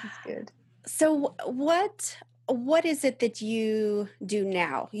 It's good. So what is it that you do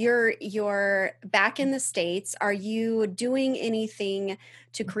now? You're back in the States. Are you doing anything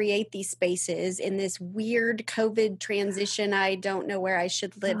to create these spaces in this weird COVID transition, I don't know where I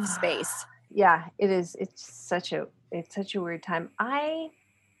should live space? Yeah, it is. It's such a weird time. I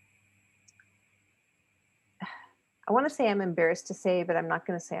want to say I'm embarrassed to say, but I'm not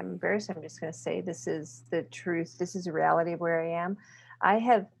going to say I'm embarrassed. I'm just going to say this is the truth. This is the reality of where I am.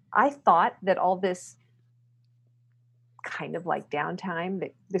 I thought that all this kind of like downtime,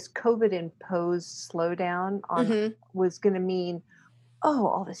 that this COVID imposed slowdown on Mm-hmm. was going to mean, oh,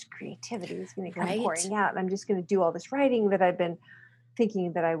 all this creativity is going to come Right. pouring out, and I'm just going to do all this writing that I've been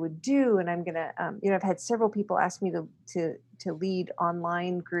thinking that I would do, and I'm going to, I've had several people ask me to lead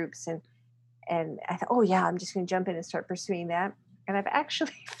online groups, and I thought, oh yeah, I'm just going to jump in and start pursuing that. And I've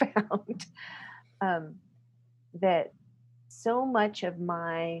actually found um, that so much of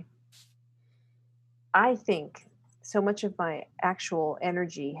my, I think, so much of my actual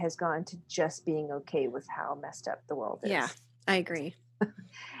energy has gone to just being okay with how messed up the world Yeah, is I agree.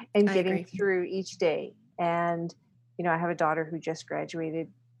 and I getting agree. through each day. And, I have a daughter who just graduated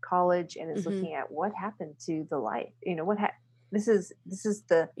college and is Mm-hmm. looking at what happened to the life. This is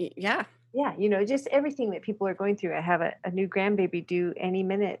the, Yeah. yeah, just everything that people are going through. I have a new grandbaby due any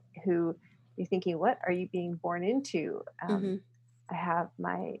minute who you're thinking, what are you being born into? Mm-hmm. I have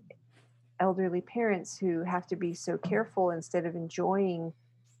my elderly parents who have to be so careful instead of enjoying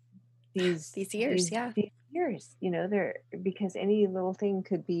these These years, these yeah. these years. They're because any little thing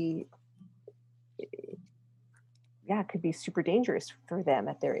could be, yeah, could be super dangerous for them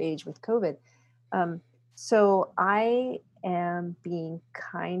at their age with COVID. Um, so I am being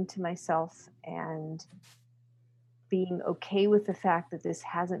kind to myself and being okay with the fact that this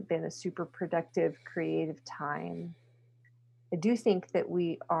hasn't been a super productive creative time. I do think that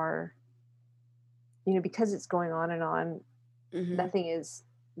we are, because it's going on and on, Mm-hmm. nothing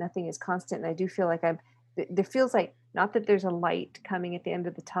is constant. And I do feel like there feels like, not that there's a light coming at the end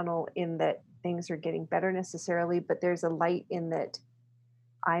of the tunnel in that things are getting better necessarily, but there's a light in that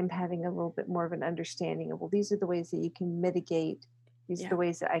I'm having a little bit more of an understanding of, well, these are the ways that you can mitigate. These are Yeah. the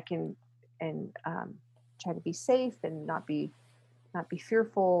ways that I can, and try to be safe and not be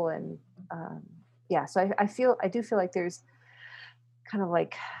fearful. And um, yeah, so I do feel like there's kind of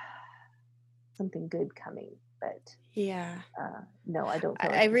like something good coming, but Yeah. no, I don't I,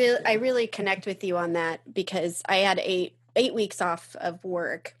 feel I like this is really I it. really connect with you on that because I had eight weeks off of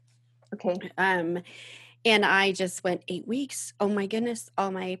work. Okay. Um and I just went 8 weeks. Oh my goodness,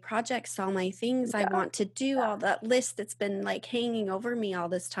 all my projects, all my things I Yeah. want to do, all that list that's been like hanging over me all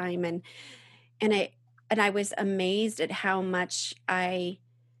this time. And I and I was amazed at how much I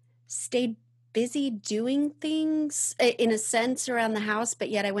stayed busy doing things in a sense around the house, but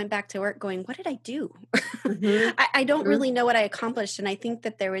yet I went back to work going, what did I do? Hmm. I don't Hmm. really know what I accomplished. And I think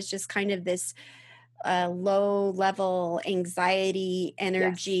that there was just kind of this low level anxiety Yes.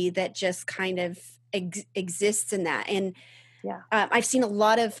 energy that just kind of exists in that. And Yeah. I've seen a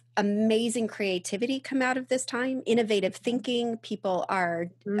lot of amazing creativity come out of this time, innovative thinking. People are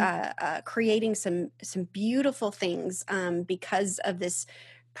Mm. creating some beautiful things because of this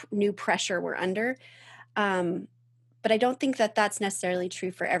new pressure we're under. Um, but I don't think that that's necessarily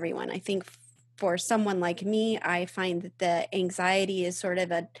true for everyone. I think for someone like me, I find that the anxiety is sort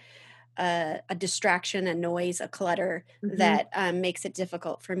of a distraction, a noise, a clutter Hmm. that makes it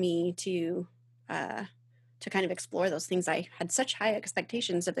difficult for me uh, to kind of explore those things I had such high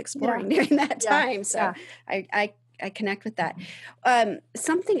expectations of Yeah. exploring during that Yeah. time. So Yeah. I connect with that.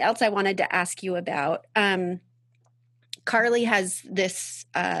 Something else I wanted to ask you about. Carly has this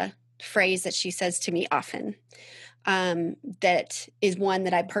phrase that she says to me often, that is one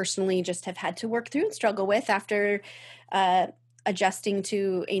that I personally just have had to work through and struggle with after uh, adjusting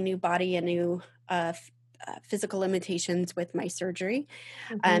to a new body, a new physical limitations with my surgery.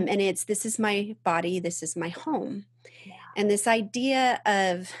 Hmm. And it's, this is my body, this is my home. Yeah. And this idea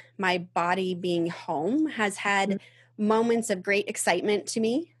of my body being home has had moments of great excitement to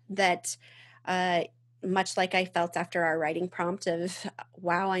me that, uh, much like I felt after our writing prompt of,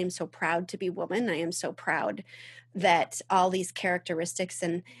 wow, I am so proud to be woman. I am so proud that all these characteristics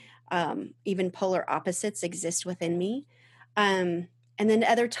and even polar opposites exist within me. Um, And then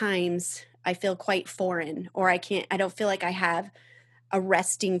other times I feel quite foreign, or I don't feel like I have a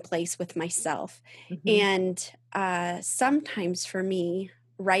resting place with myself. Mhm. And sometimes for me,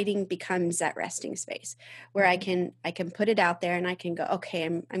 writing becomes that resting space where Mhm. I can put it out there and I can go, okay,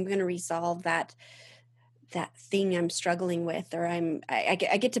 I'm going to resolve that thing I'm struggling with, or I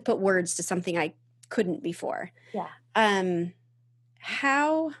get to put words to something I couldn't before. Yeah. Um,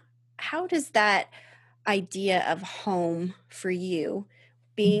 how does that idea of home for you,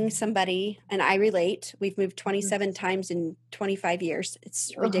 being somebody, and I relate, we've moved Mhm. 27 times in 25 years.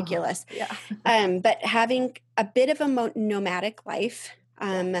 It's Oh, ridiculous. yeah. But having a bit of a nomadic life,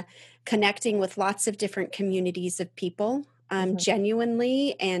 Yeah. connecting with lots of different communities of people, Mhm.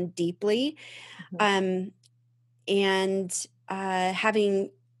 genuinely and deeply, Mhm. um, and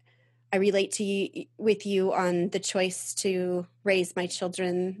having I relate to you with you on the choice to raise my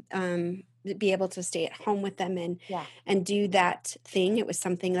children, be able to stay at home with them Yeah. and do that thing. It was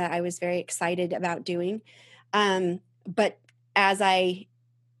something that I was very excited about doing. But as I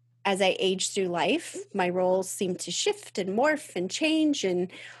age through life, my roles seem to shift and morph and change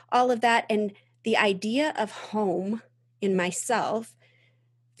and all of that. And the idea of home in Mhm. myself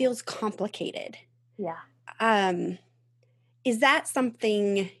feels complicated. Yeah. Um, is that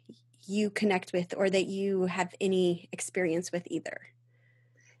something you connect with or that you have any experience with either?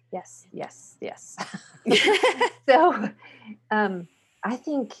 Yes. Yes. Yes. So, um, I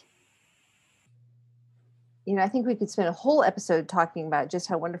think, I think we could spend a whole episode talking about just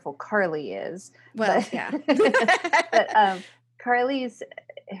how wonderful Carly is, Well, but yeah. but Carly's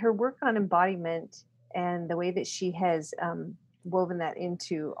her work on embodiment and the way that she has woven that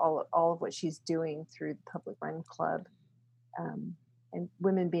into all of what she's doing through the Public Run Club, um, and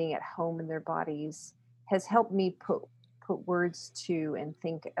women being at home in their bodies has helped me put words to and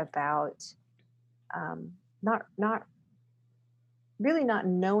think about, not really not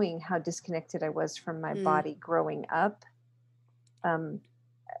knowing how disconnected I was from my Mm, body growing up, um,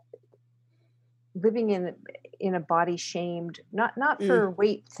 living in a body shamed, not mm, for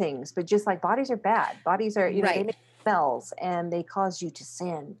weight things, but just like bodies are bad. Bodies are, they right, make smells and they cause you to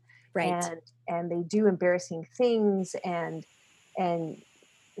sin, right. and they do embarrassing things, and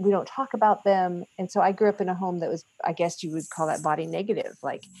we don't talk about them. And so I grew up in a home that was, I guess you would call that body negative.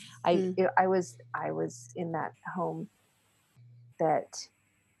 Like Mm, I was in that home that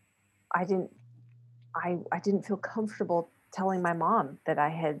I didn't I didn't feel comfortable telling my mom that I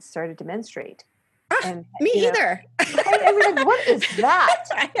had started to menstruate. ah, And, me you know, either. right? I mean, like, what is that?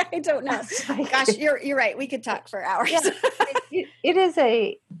 I don't know. It's Gosh, like, you're right. We could talk for hours. yeah, it is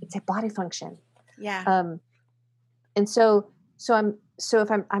it's a body function. Yeah. Um, and so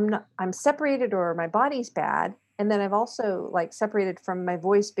if I'm separated or my body's bad, and then I've also like separated from my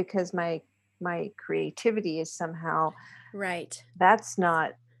voice because my creativity is somehow, Right. that's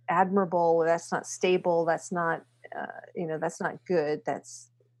not admirable, that's not stable, that's not, that's not good, that's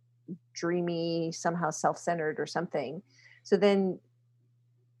dreamy, somehow self-centered or something. So then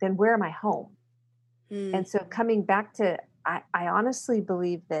where am I home? Mm, And so coming back to, I honestly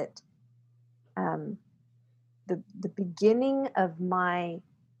believe that, um, the beginning of my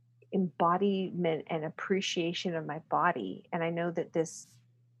embodiment and appreciation of my body, and I know that this,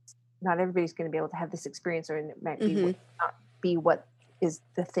 not everybody's going to be able to have this experience, or it might be mm-hmm. not be what is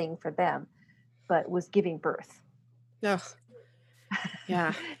the thing for them, but was giving birth. Oh,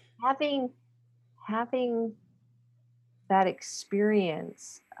 yeah. having having that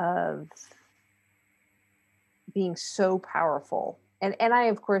experience of being so powerful, and I,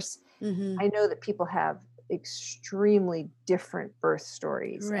 of course, Mm-hmm. I know that people have extremely different birth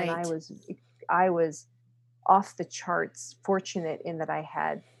stories, and Right. I was off the charts fortunate in that I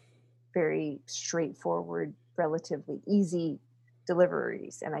had very straightforward, relatively easy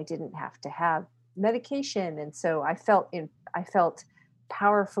deliveries, and I didn't have to have medication, and so I felt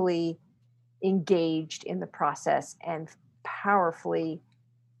powerfully engaged in the process and powerfully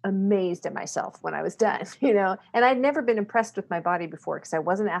amazed at myself when I was done, And I'd never been impressed with my body before because I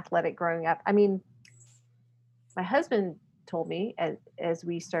wasn't athletic growing up. I mean, my husband told me, as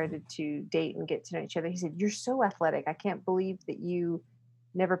we started to date and get to know each other, he said, "You're so athletic. I can't believe that you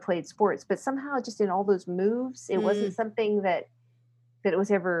never played sports." But somehow, just in all those moves, it wasn't Mm, something that was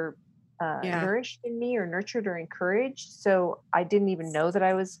ever yeah. nourished in me or nurtured or encouraged. So I didn't even know that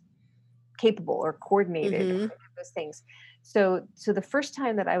I was capable or coordinated or Mm-hmm. any of those things. So the first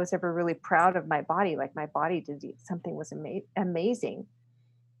time that I was ever really proud of my body, like my body did something was amazing,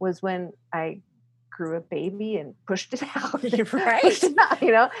 was when I grew a baby and pushed it out, You're pushed right.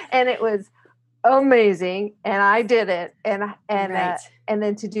 it out, and it was, amazing, and I did it, Right. and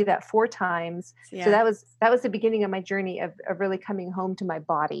then to do that 4 times. So Yeah. that was the beginning of my journey of really coming home to my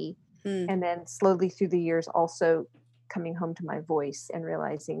body, Mm. and then slowly through the years also coming home to my voice and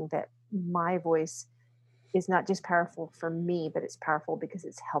realizing that my voice is not just powerful for me, but it's powerful because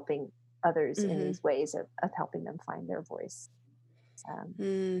it's helping others in Mhm. these ways of helping them find their voice. Um,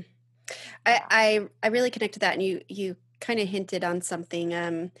 Mm. I yeah. I I really connect to that, and you kinda hinted on something,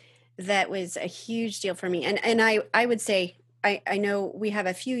 that was a huge deal for me, and I would say I know we have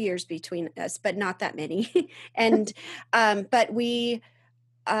a few years between us, but not that many, and, but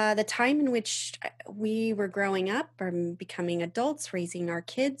the time in which, we were growing up or becoming adults, raising our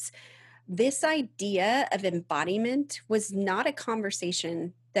kids, this idea of embodiment was not a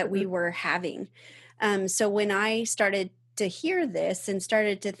conversation that we Mm-mm. were having. So when I started to hear this and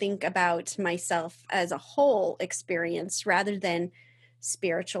started to think about myself as a whole experience rather than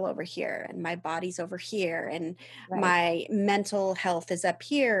spiritual over here and my body's over here and Right. my mental health is up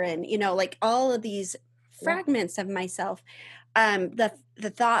here and like all of these Yeah. fragments of myself, the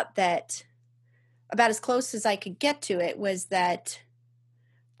thought that about as close as I could get to it was that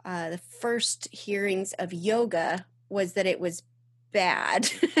the first hearings of yoga was that it was bad,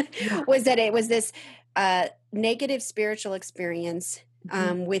 Yeah. was that it was this negative spiritual experience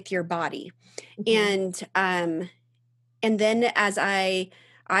Mhm. with your body, Mhm. and then as I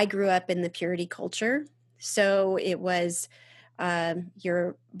grew up in the purity culture, so it was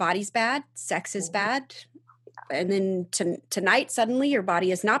your body's bad, sex is Mhm. bad, and then tonight suddenly your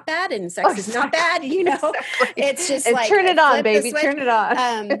body is not bad and Oh, sex is not exactly. bad. Exactly. It's just And like turn I it on, flip the baby, switch. turn it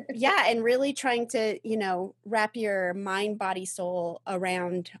on. Yeah, and really trying to wrap your mind body soul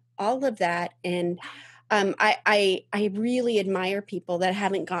around all of that. And I really admire people that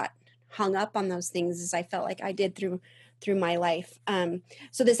haven't got hung up on those things as I felt like I did through my life.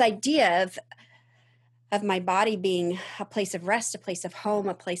 So this idea of my body being a place of rest, a place of home,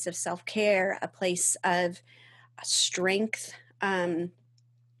 a place of self-care, a place of strength.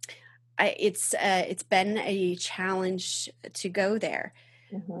 It's been a challenge to go there.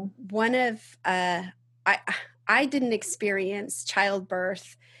 Mhm. One of I I didn't experience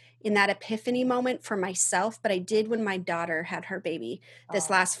childbirth in that epiphany moment for myself, but I did when my daughter had her baby this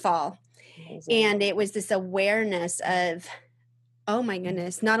Oh, last fall, amazing. and it was this awareness of, oh my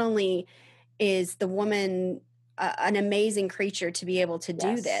goodness, not only is the woman an amazing creature to be able to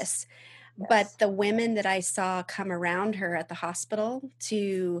do Yes. this, but Yes. the women that I saw come around her at the hospital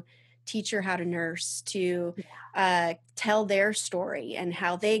to teach her how to nurse, to Yeah. tell their story and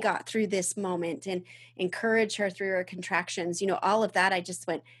how they Yeah. got through this moment and encourage her through her contractions, all of that, I just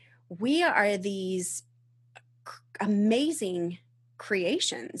went, we are these amazing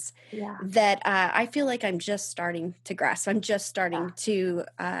creations Yeah. that I feel like I'm just starting to grasp. I'm just Yeah. starting to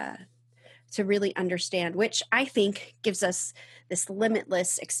really understand, which I think gives us this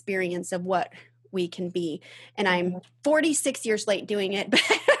limitless experience of what we can be. And I'm Mhm. 46 years late doing it, but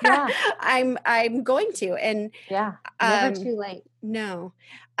Yeah. I'm going to. And Yeah. Never um too late. no.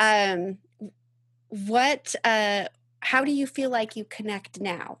 Um what how do you feel like you connect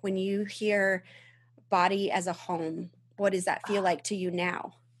now when you hear body as a home? What does that feel Ah, like to you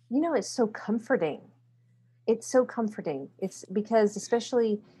now? it's so comforting. It's so comforting. It's because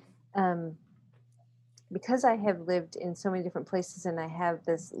especially um because I have lived in so many different places and I have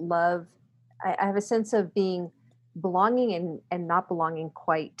this love, I have a sense of being belonging and not belonging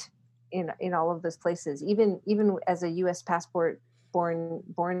quite in all of those places. Even as a US passport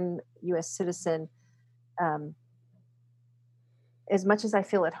born US citizen, um, as much as I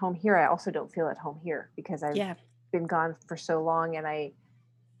feel at home here, I also don't feel at home here because I've Yeah. been gone for so long and I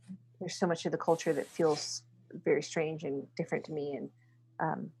there's so much of the culture that feels very strange and different to me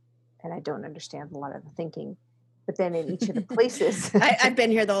um, and I don't understand a lot of the thinking. But then in each of the places, I've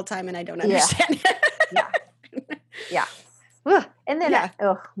been here the whole time and I don't yeah, understand. yeah, yeah. Ugh, and then, Yeah.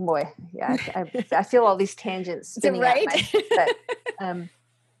 oh boy, yeah, I feel all these tangents Is it spinning out in right? my head, um,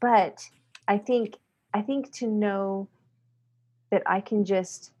 but I think I think to know that I can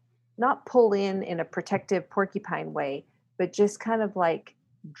just not pull in a protective porcupine way, but just kind of like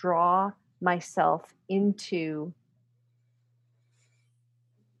draw myself into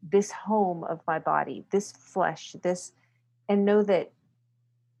this home of my body, this flesh, this, and know that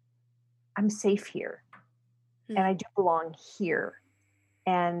I'm safe here and Hmm. I do belong here.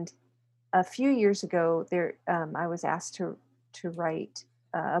 And a few years ago, I was asked to write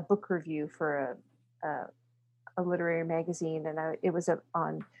a book review for a literary magazine, and it was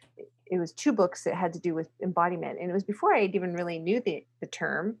it was two books that had to do with embodiment, and it was before I even really knew the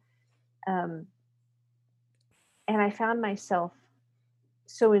term. Um, and I found myself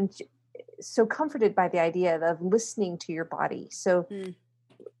so in so comforted by the idea of listening to your body. So Mm.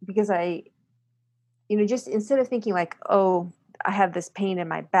 because just instead of thinking like, oh, I have this pain in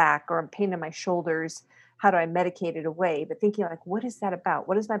my back or a pain in my shoulders, how do I medicate it away? But thinking like, what is that about?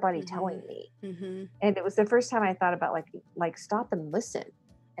 What is my body telling Mhm. me? Mhm. And it was the first time I thought about like stop and listen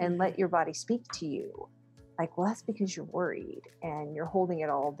and Mhm. let your body speak to you. Like, well, that's because you're worried and you're holding it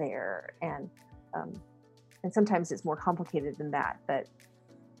all there. Um, and sometimes it's more complicated than that. But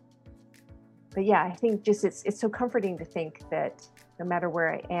yeah, I think just it's so comforting to think that no matter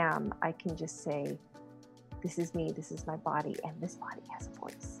where I am, I can just say, this is me, this is my body, and this body has a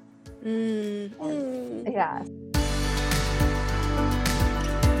voice. Mm. And Mm. yeah.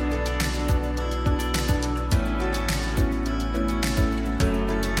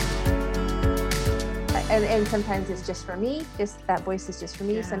 And sometimes it's just for me, just that voice is just for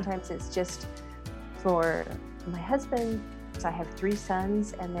me. Yeah. Sometimes it's just for my husband. So I have 3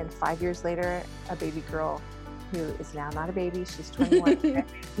 sons, and then 5 years later, a baby girl who is now not a baby. She's 21,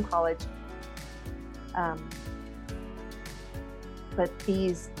 graduated from college. But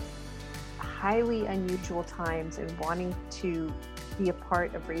these highly unusual times and wanting to be a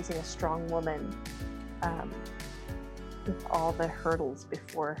part of raising a strong woman, with all the hurdles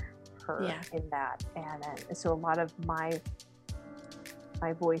before her Yeah. in that. And so a lot of my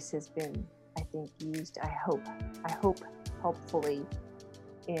voice has been, I think, used, I hope helpfully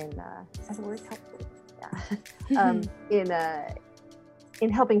in, is that a word, helpfully? Yeah. In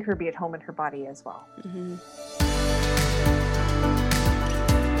helping her be at home in her body as well. Mhm.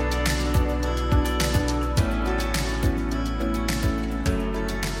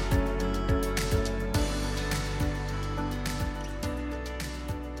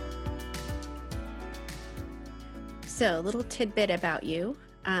 So, a little tidbit about you,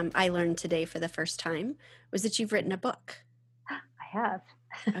 I learned today for the first time, was that you've written a book. I have.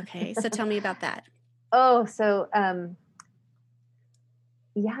 Okay, so tell me about that. Oh, so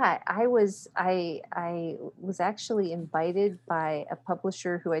yeah, I was actually invited by a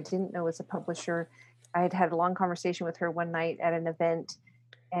publisher who I didn't know was a publisher. I had a long conversation with her one night at an event,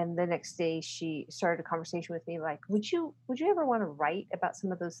 and the next day she started a conversation with me like, would you ever want to write about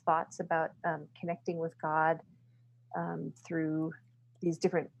some of those thoughts about connecting with God through these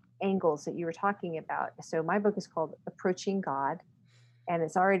different angles that you were talking about? So my book is called Approaching God, and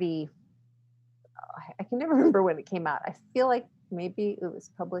it's already, I can never remember when it came out. I feel like maybe it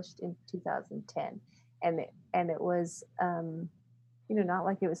was published in 2010, and it was not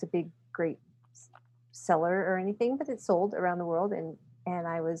like it was a big great seller or anything, but it sold around the world. And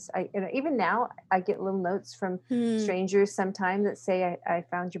even now I get little notes from Hmm. strangers sometimes that say I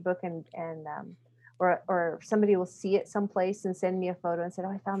found your book, and or somebody will see it someplace and send me a photo and said,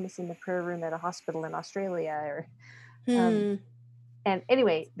 oh, I found this in the prayer room at a hospital in Australia. Or Hmm. and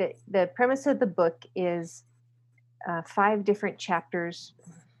anyway, the premise of the book is 5 different chapters.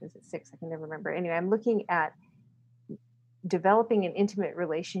 Is it 6? I can never remember. Anyway, I'm looking at developing an intimate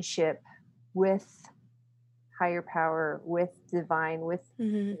relationship with higher power, with divine, with,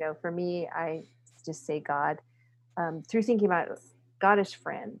 Mhm. for me, I just say God, through thinking about God as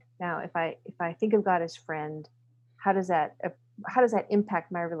friend. Now, if I think of God as friend, how does that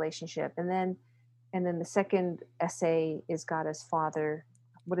impact my relationship? And then the second essay is God as father.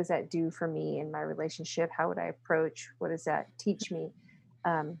 What does that do for me in my relationship? How would I approach? What does that teach me?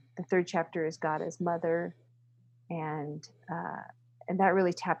 The third chapter is God as mother, and that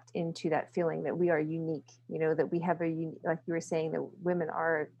really tapped into that feeling that we are unique. That we have like you were saying, that women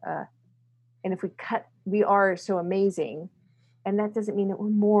are, and if we are so amazing, and that doesn't mean that we're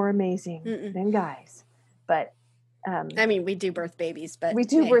more amazing Mm-mm. than guys, but I mean, we do birth babies, but we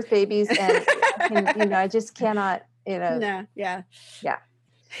do hey. birth babies, and I just cannot, No, yeah. yeah.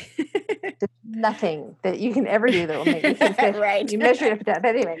 There's nothing that you can ever do that will make me think that Right. you measure it up to that.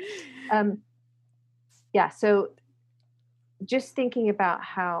 But anyway, yeah. So just thinking about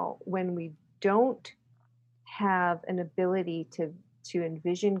how when we don't have an ability to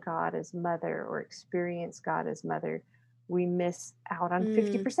envision God as mother or experience God as mother, we miss out on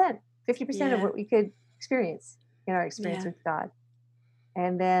 50%, 50% of Yeah. what we could experience in our experience Yeah. with God.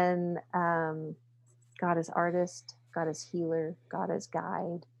 And then God as artist, God as healer, God as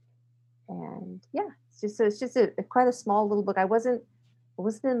guide. And yeah, it's just a quite a small little book. I wasn't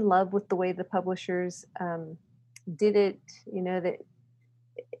in love with the way the publishers did it. That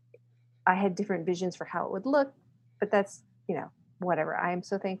I had different visions for how it would look, but that's whatever. I am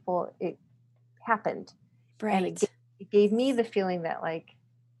so thankful it happened, and Right. it gave me the feeling that like,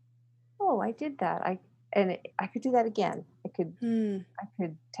 oh, I did that. I could do that again. I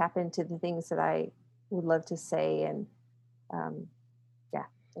could tap into the things that I would love to say, and yeah,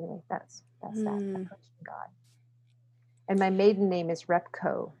 anyway, that's that, Mm, approaching God. And my maiden name is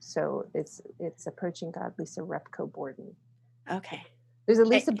Repko, so it's approaching God, Lisa Repko Borden. okay. There's a Eh,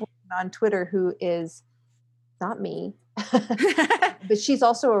 Lisa Borden on Twitter who is not me, but she's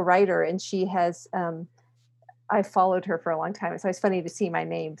also a writer, and she has. I followed her for a long time, so it's funny to see my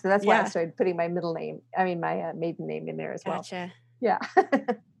name. So that's why I yeah, started putting my middle name. I mean, my maiden name in there as well. gotcha. Yeah,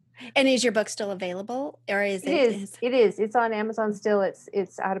 And is your book still available, or is it it? is. It is. It's on Amazon still.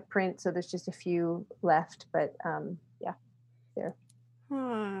 It's out of print, so there's just a few left. But yeah, there.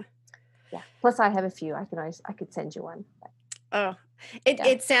 Huh. Yeah. Plus, I have a few. I could send you one. Oh, Yeah.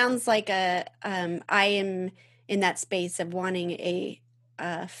 it sounds like I am in that space of wanting a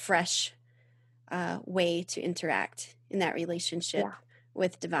fresh way to interact in that relationship Yeah.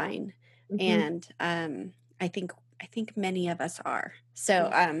 with divine, Mm-hmm. and I think many of us are. So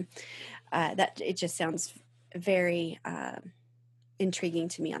that it just sounds very intriguing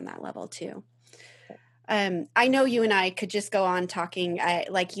to me on that level too. I know you and I could just go on talking.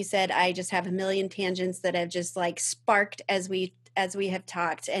 Like you said, I just have a million tangents that have just like sparked as we have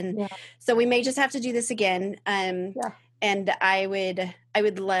talked, and Yeah. so we may just have to do this again. Yeah. And I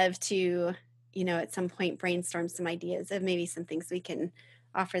would love to, at some point brainstorm some ideas of maybe some things we can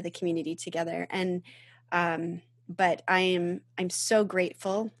offer the community together. And but I'm so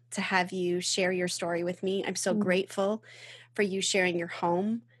grateful to have you share your story with me. I'm so grateful for you sharing your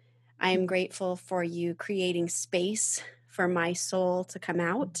home. I am grateful for you creating space for my soul to come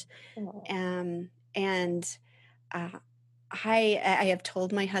out. And uh, I have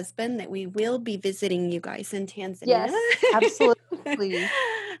told my husband that we will be visiting you guys in Tanzania. Yes, absolutely.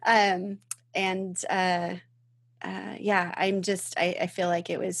 Yeah, I feel like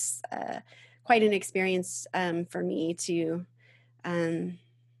it was quite an experience for me to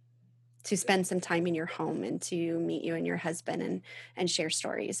spend some time in your home and to meet you and your husband and share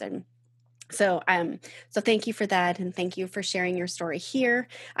stories. And so thank you for that. And thank you for sharing your story here.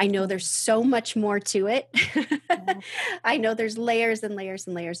 I know there's so much more to it. I know there's layers and layers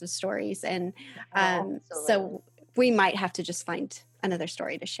and layers of stories. And so we might have to just find another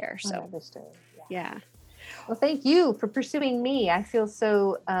story to share. So another story. Yeah. Well, thank you for pursuing me. I feel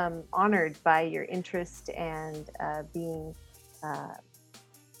so honored by your interest and being,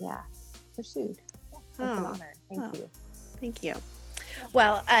 pursued. It's an honor. Thank you. Thank you.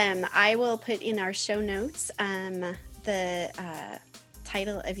 Well, I will put in our show notes the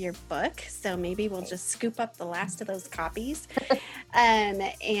title of your book. So maybe we'll just scoop up the last of those copies and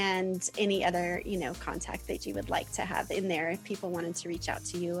any other, contact that you would like to have in there if people wanted to reach out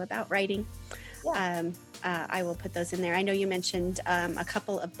to you about writing. Yeah. I will put those in there. I know you mentioned a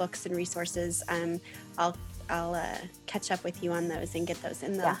couple of books and resources. I'll catch up with you on those and get those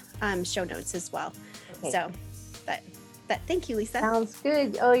in the show notes as well. Okay. So, but thank you, Lisa. Sounds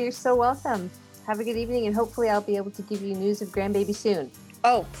good. Oh, you're so welcome. Have a good evening, and hopefully I'll be able to give you news of grandbaby soon.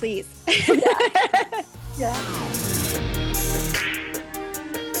 Oh, please. Yeah.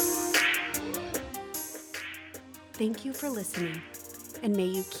 Thank you for listening, and may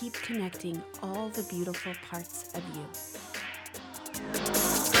you keep connecting all the beautiful parts of you.